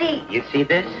in the sea. You see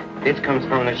this? This comes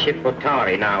from the ship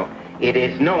Botari. Now, it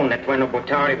is known that when the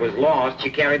Botari was lost, she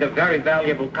carried a very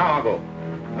valuable cargo.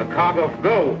 A cargo of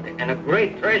gold and a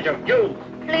great treasure of jewels.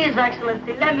 Please,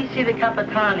 Excellency, let me see the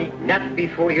Capitani. Not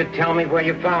before you tell me where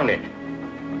you found it.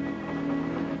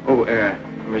 Oh,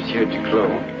 Monsieur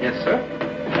Duclos. Yes, sir?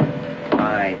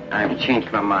 I've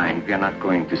changed my mind. We are not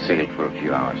going to sail for a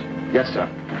few hours. Yes, sir.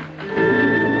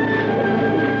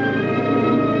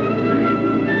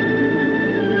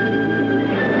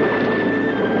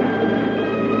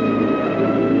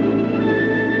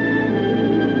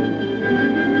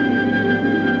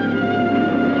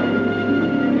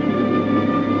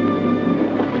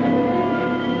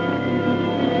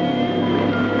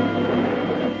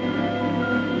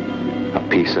 A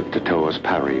piece of Tatoa's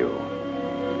pareu.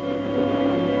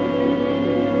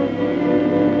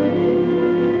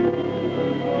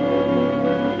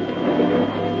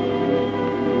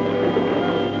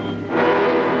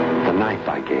 The knife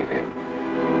I gave him.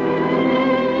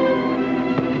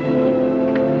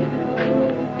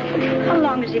 How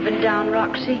long has he been down,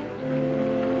 Roxy?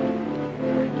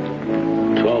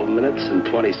 12 minutes and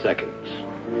 20 seconds.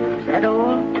 Is that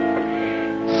all?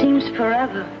 Seems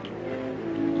forever.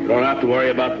 You don't have to worry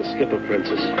about the skipper,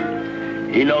 Princess.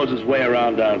 He knows his way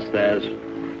around downstairs.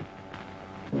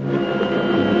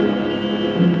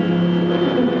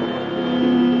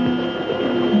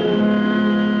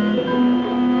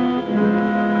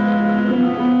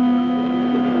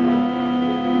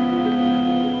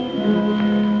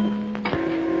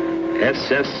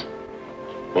 SS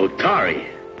Otari.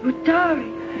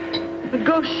 Utari, the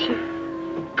ghost ship.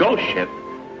 Ghost ship?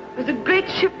 It was a great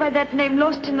ship by that name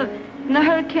lost in the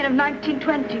hurricane of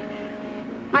 1920.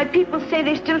 My people say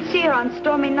they still see her on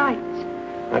stormy nights.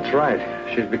 That's right.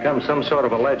 She's become some sort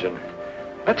of a legend.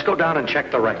 Let's go down and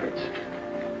check the records.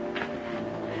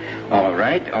 All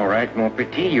right, mon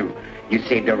petit. You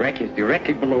say the wreck is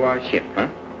directly below our ship, huh?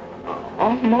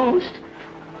 Almost.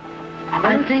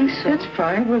 I think so. That's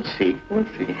fine. We'll see.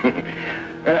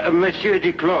 Monsieur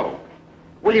Duclos,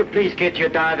 will you please get your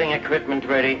diving equipment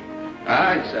ready?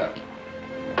 Aye, sir.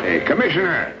 Hey,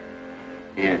 Commissioner.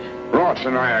 Yes. Ross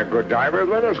and I are good divers.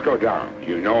 Let us go down.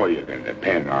 You know you can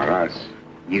depend on us.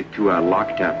 You two are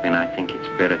locked up, and I think it's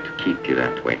better to keep you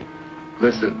that way.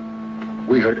 Listen,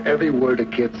 we heard every word the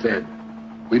kid said.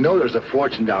 We know there's a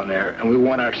fortune down there, and we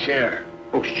want our share.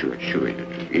 Oh, sure,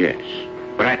 yes.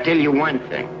 But I tell you one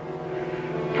thing.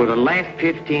 For the last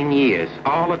 15 years,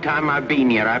 all the time I've been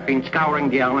here, I've been scouring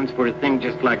the islands for a thing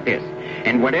just like this.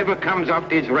 And whatever comes off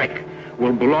this wreck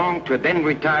will belong to a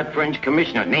then-retired French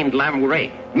commissioner named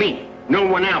Lorre. Me, no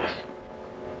one else.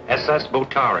 SS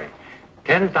Botari.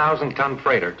 10,000-ton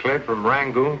freighter cleared from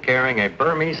Rangoon carrying a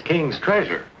Burmese king's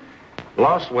treasure.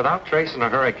 Lost without trace in a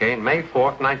hurricane May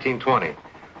 4th, 1920.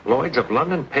 Lloyd's of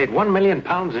London paid £1 million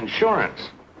insurance.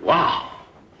 Wow.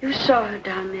 You saw her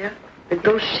down there, the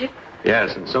ghost ship?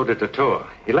 Yes, and so did Tatoa.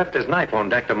 He left his knife on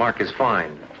deck to mark his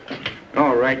find.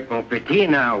 All right, mon petit,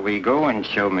 now we go and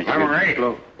show Monsieur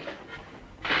Duclos.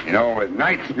 You know, with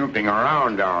night snooping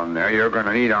around down there, you're going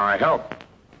to need our help.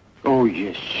 Oh,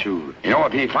 yes, sure. You know,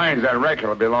 if he finds that wreck,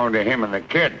 it'll belong to him and the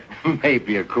kid.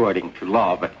 Maybe according to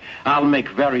law, but I'll make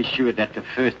very sure that the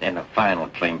first and the final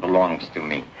claim belongs to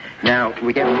me. Now,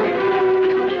 we get... Don't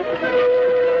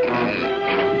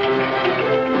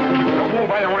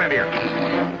move either one of you.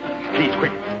 Please,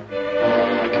 quick.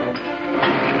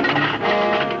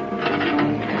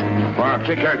 Well,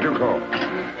 take care, Duco.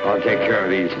 I'll take care of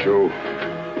these two.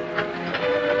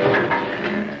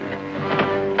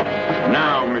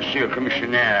 Now, Monsieur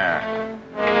Commissionaire.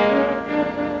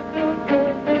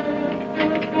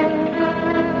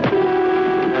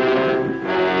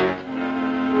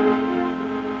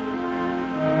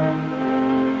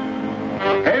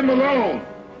 Hey, Malone.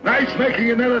 Nice making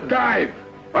another dive.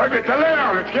 Margaret,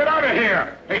 let's get out of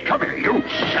here. Hey, come here, you.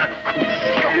 Shut up.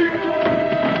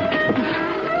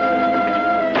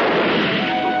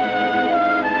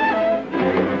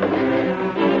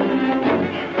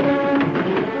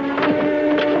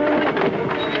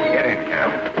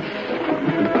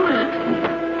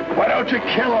 Why don't you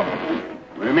kill him?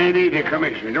 We may need you,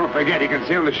 Commissioner. Don't forget, he can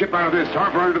sail the ship out of this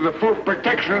harbor under the full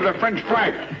protection of the French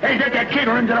flag. Hey, get that kid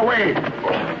and get away.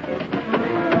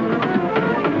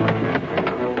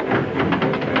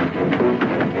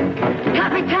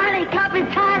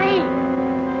 Capitani!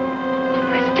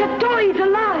 It's Tatoa, he's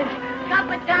alive!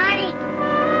 Capitani!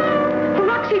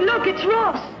 Roxy, look, it's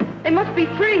Ross. They must be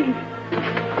free.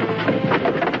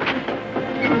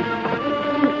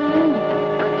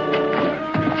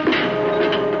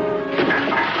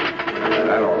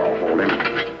 That ought to hold him.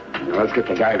 Now, let's get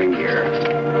the diving gear.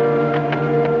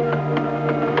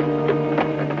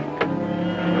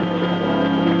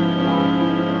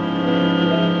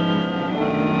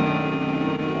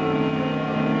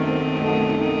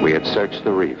 We had searched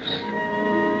the reefs.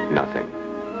 Nothing.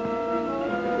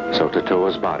 So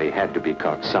Tatoa's body had to be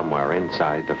caught somewhere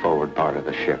inside the forward part of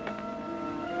the ship.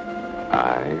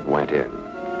 I went in.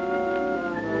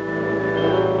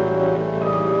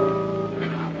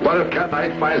 What if Captain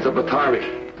Knight finds the Batari?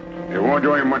 It won't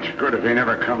do him much good if he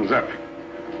never comes up.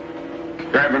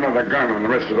 Grab another gun on the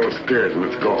rest of those spears and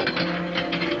let's go.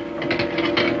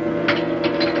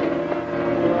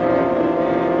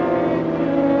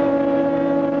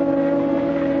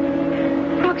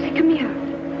 Roxy, come here.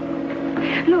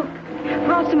 Look,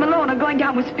 Ross and Malone are going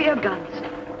down with spear guns.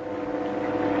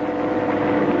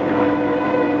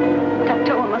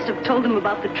 Tattoo must have told them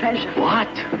about the treasure.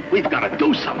 What? We've got to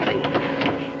do something.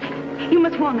 You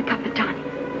must warn the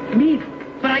Capitani. Me?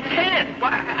 But I can't.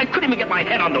 I couldn't even get my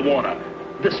head on the water.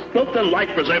 This built-in life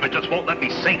preserver just won't let me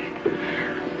sink.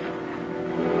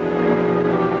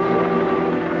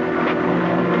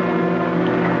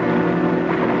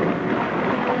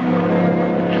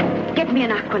 Get me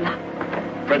an aquila.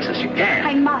 Princess, you can't.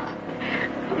 I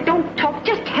must. Don't talk.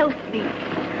 Just help me.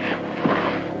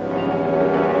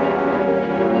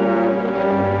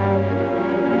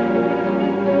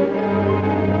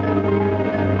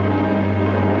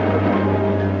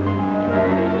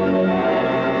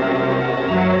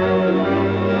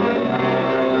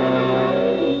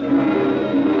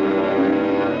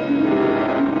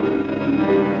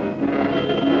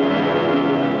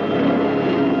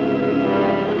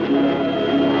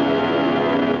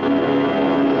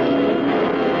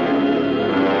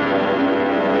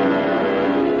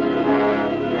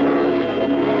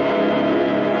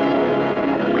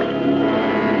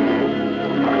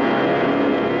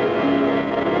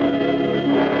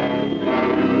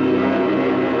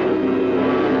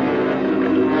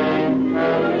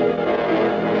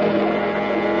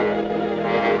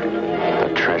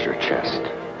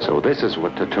 This is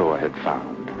what Tatoa had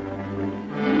found.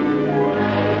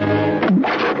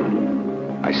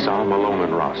 I saw Malone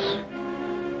and Ross.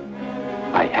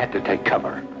 I had to take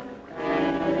cover.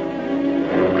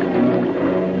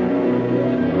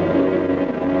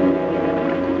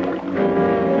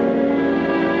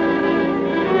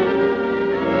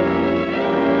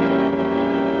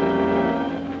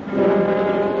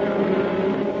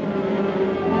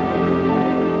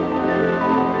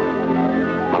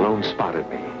 Malone spotted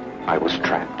me. I was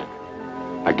trapped.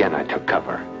 Again, I took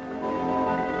cover.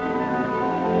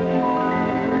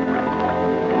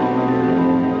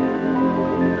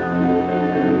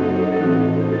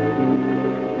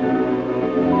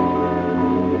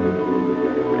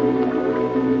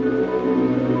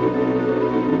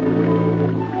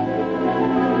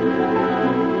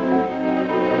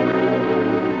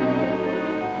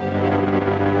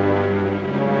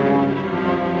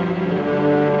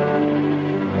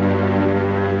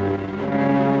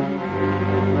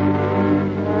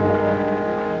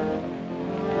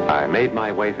 Made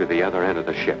my way to the other end of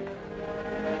the ship.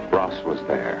 Ross was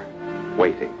there,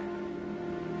 waiting.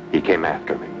 He came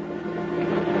after me.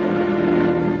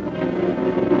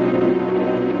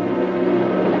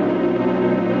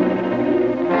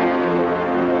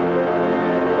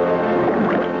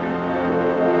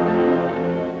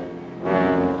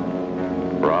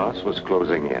 Ross was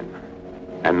closing in,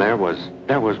 and there was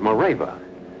Moreva.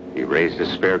 He raised his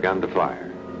spear gun to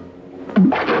fire.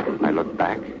 I looked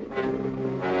back.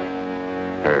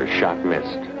 Her shot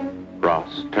missed.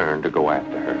 Ross turned to go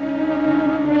after her.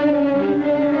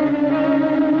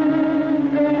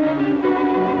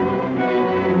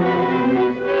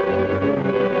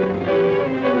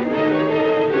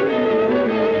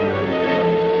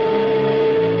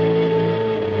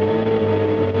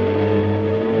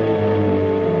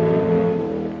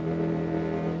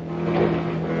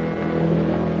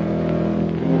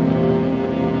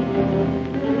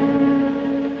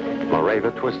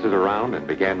 Twisted around and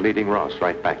began leading Ross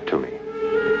right back to me.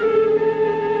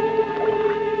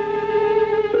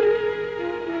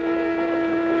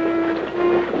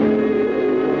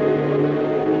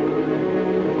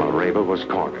 Moreva was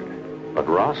cornered, but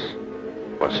Ross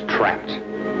was trapped.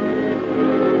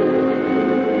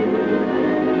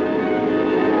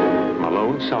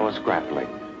 Malone saw us grappling.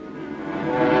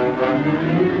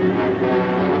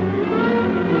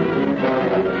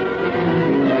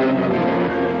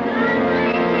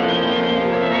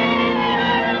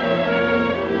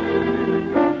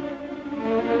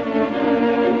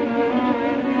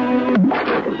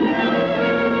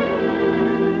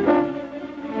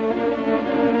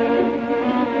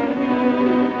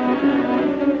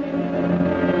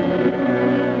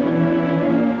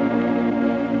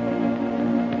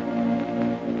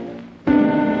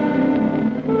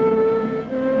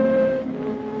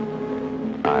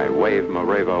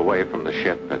 Moreva away from the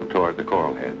ship and toward the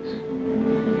coral heads.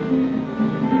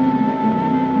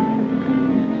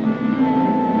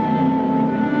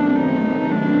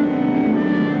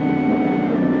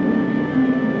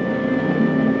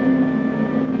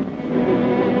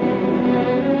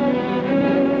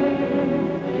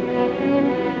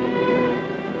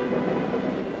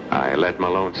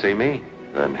 don't see me,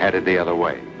 then headed the other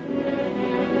way.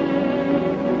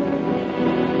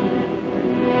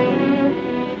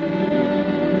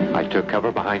 I took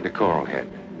cover behind a coral head,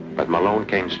 but Malone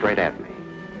came straight at me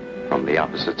from the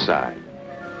opposite side.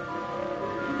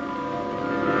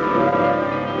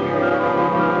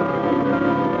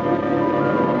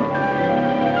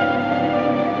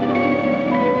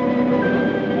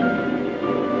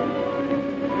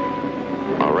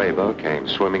 Mareva came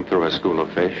swimming through a school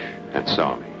of fish and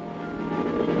saw me.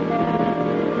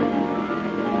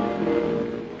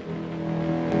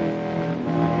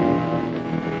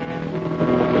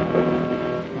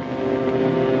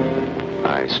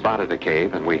 I spotted a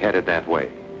cave and we headed that way.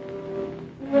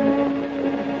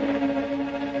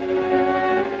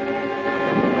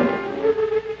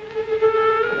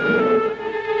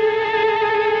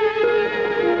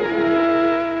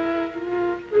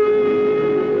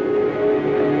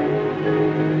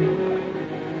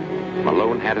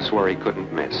 Malone had us where he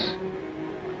couldn't miss.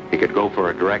 He could go for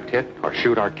a direct hit or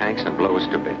shoot our tanks and blow us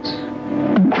to bits.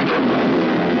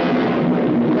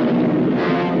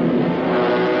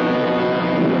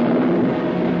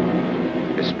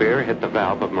 His spear hit the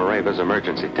valve of Mareva's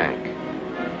emergency tank.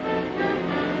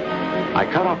 I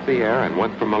cut off the air and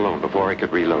went for Malone before I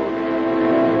could reload.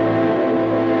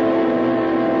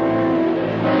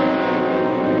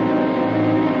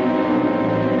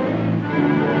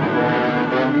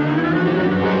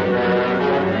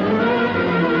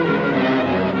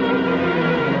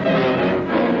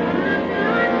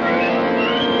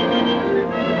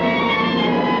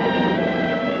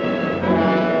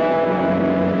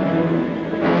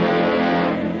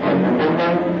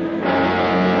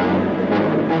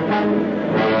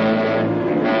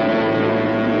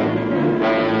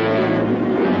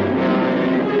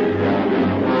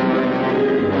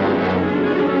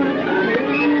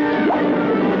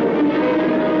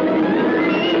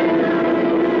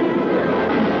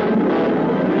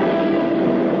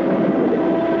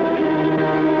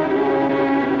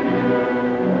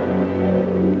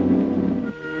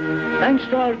 Thanks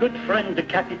to our good friend, the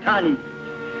Capitani,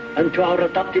 and to our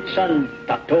adopted son,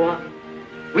 Tatoa,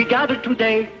 we gather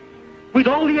today with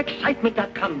all the excitement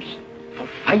that comes for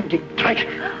finding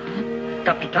treasure.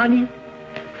 Capitani?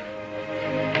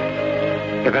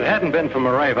 If it hadn't been for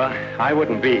Mareva, I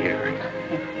wouldn't be here.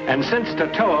 And since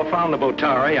Tatoa found the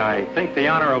Botari, I think the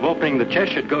honor of opening the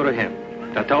chest should go to him.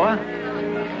 Tatoa?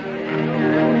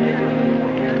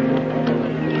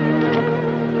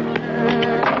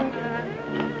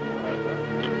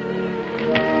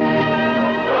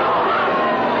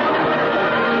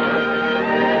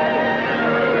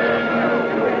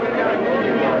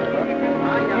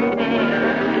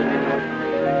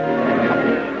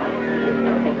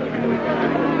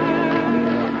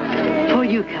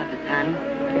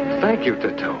 Thank you,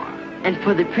 Tatoa. And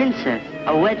for the princess,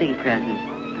 a wedding present.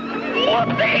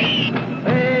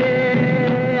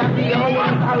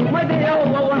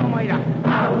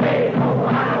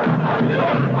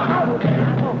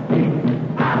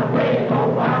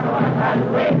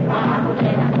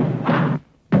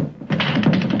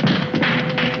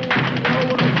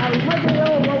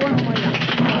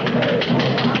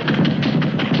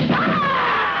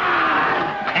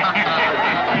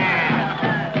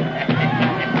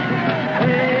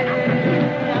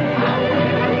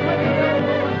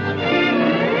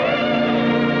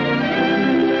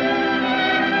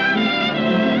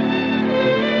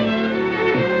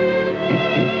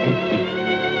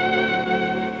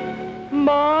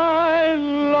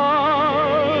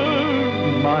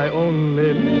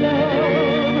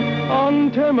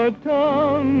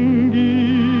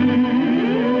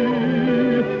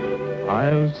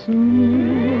 I'll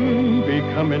soon be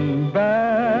coming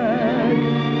back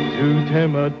to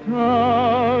Tematangi.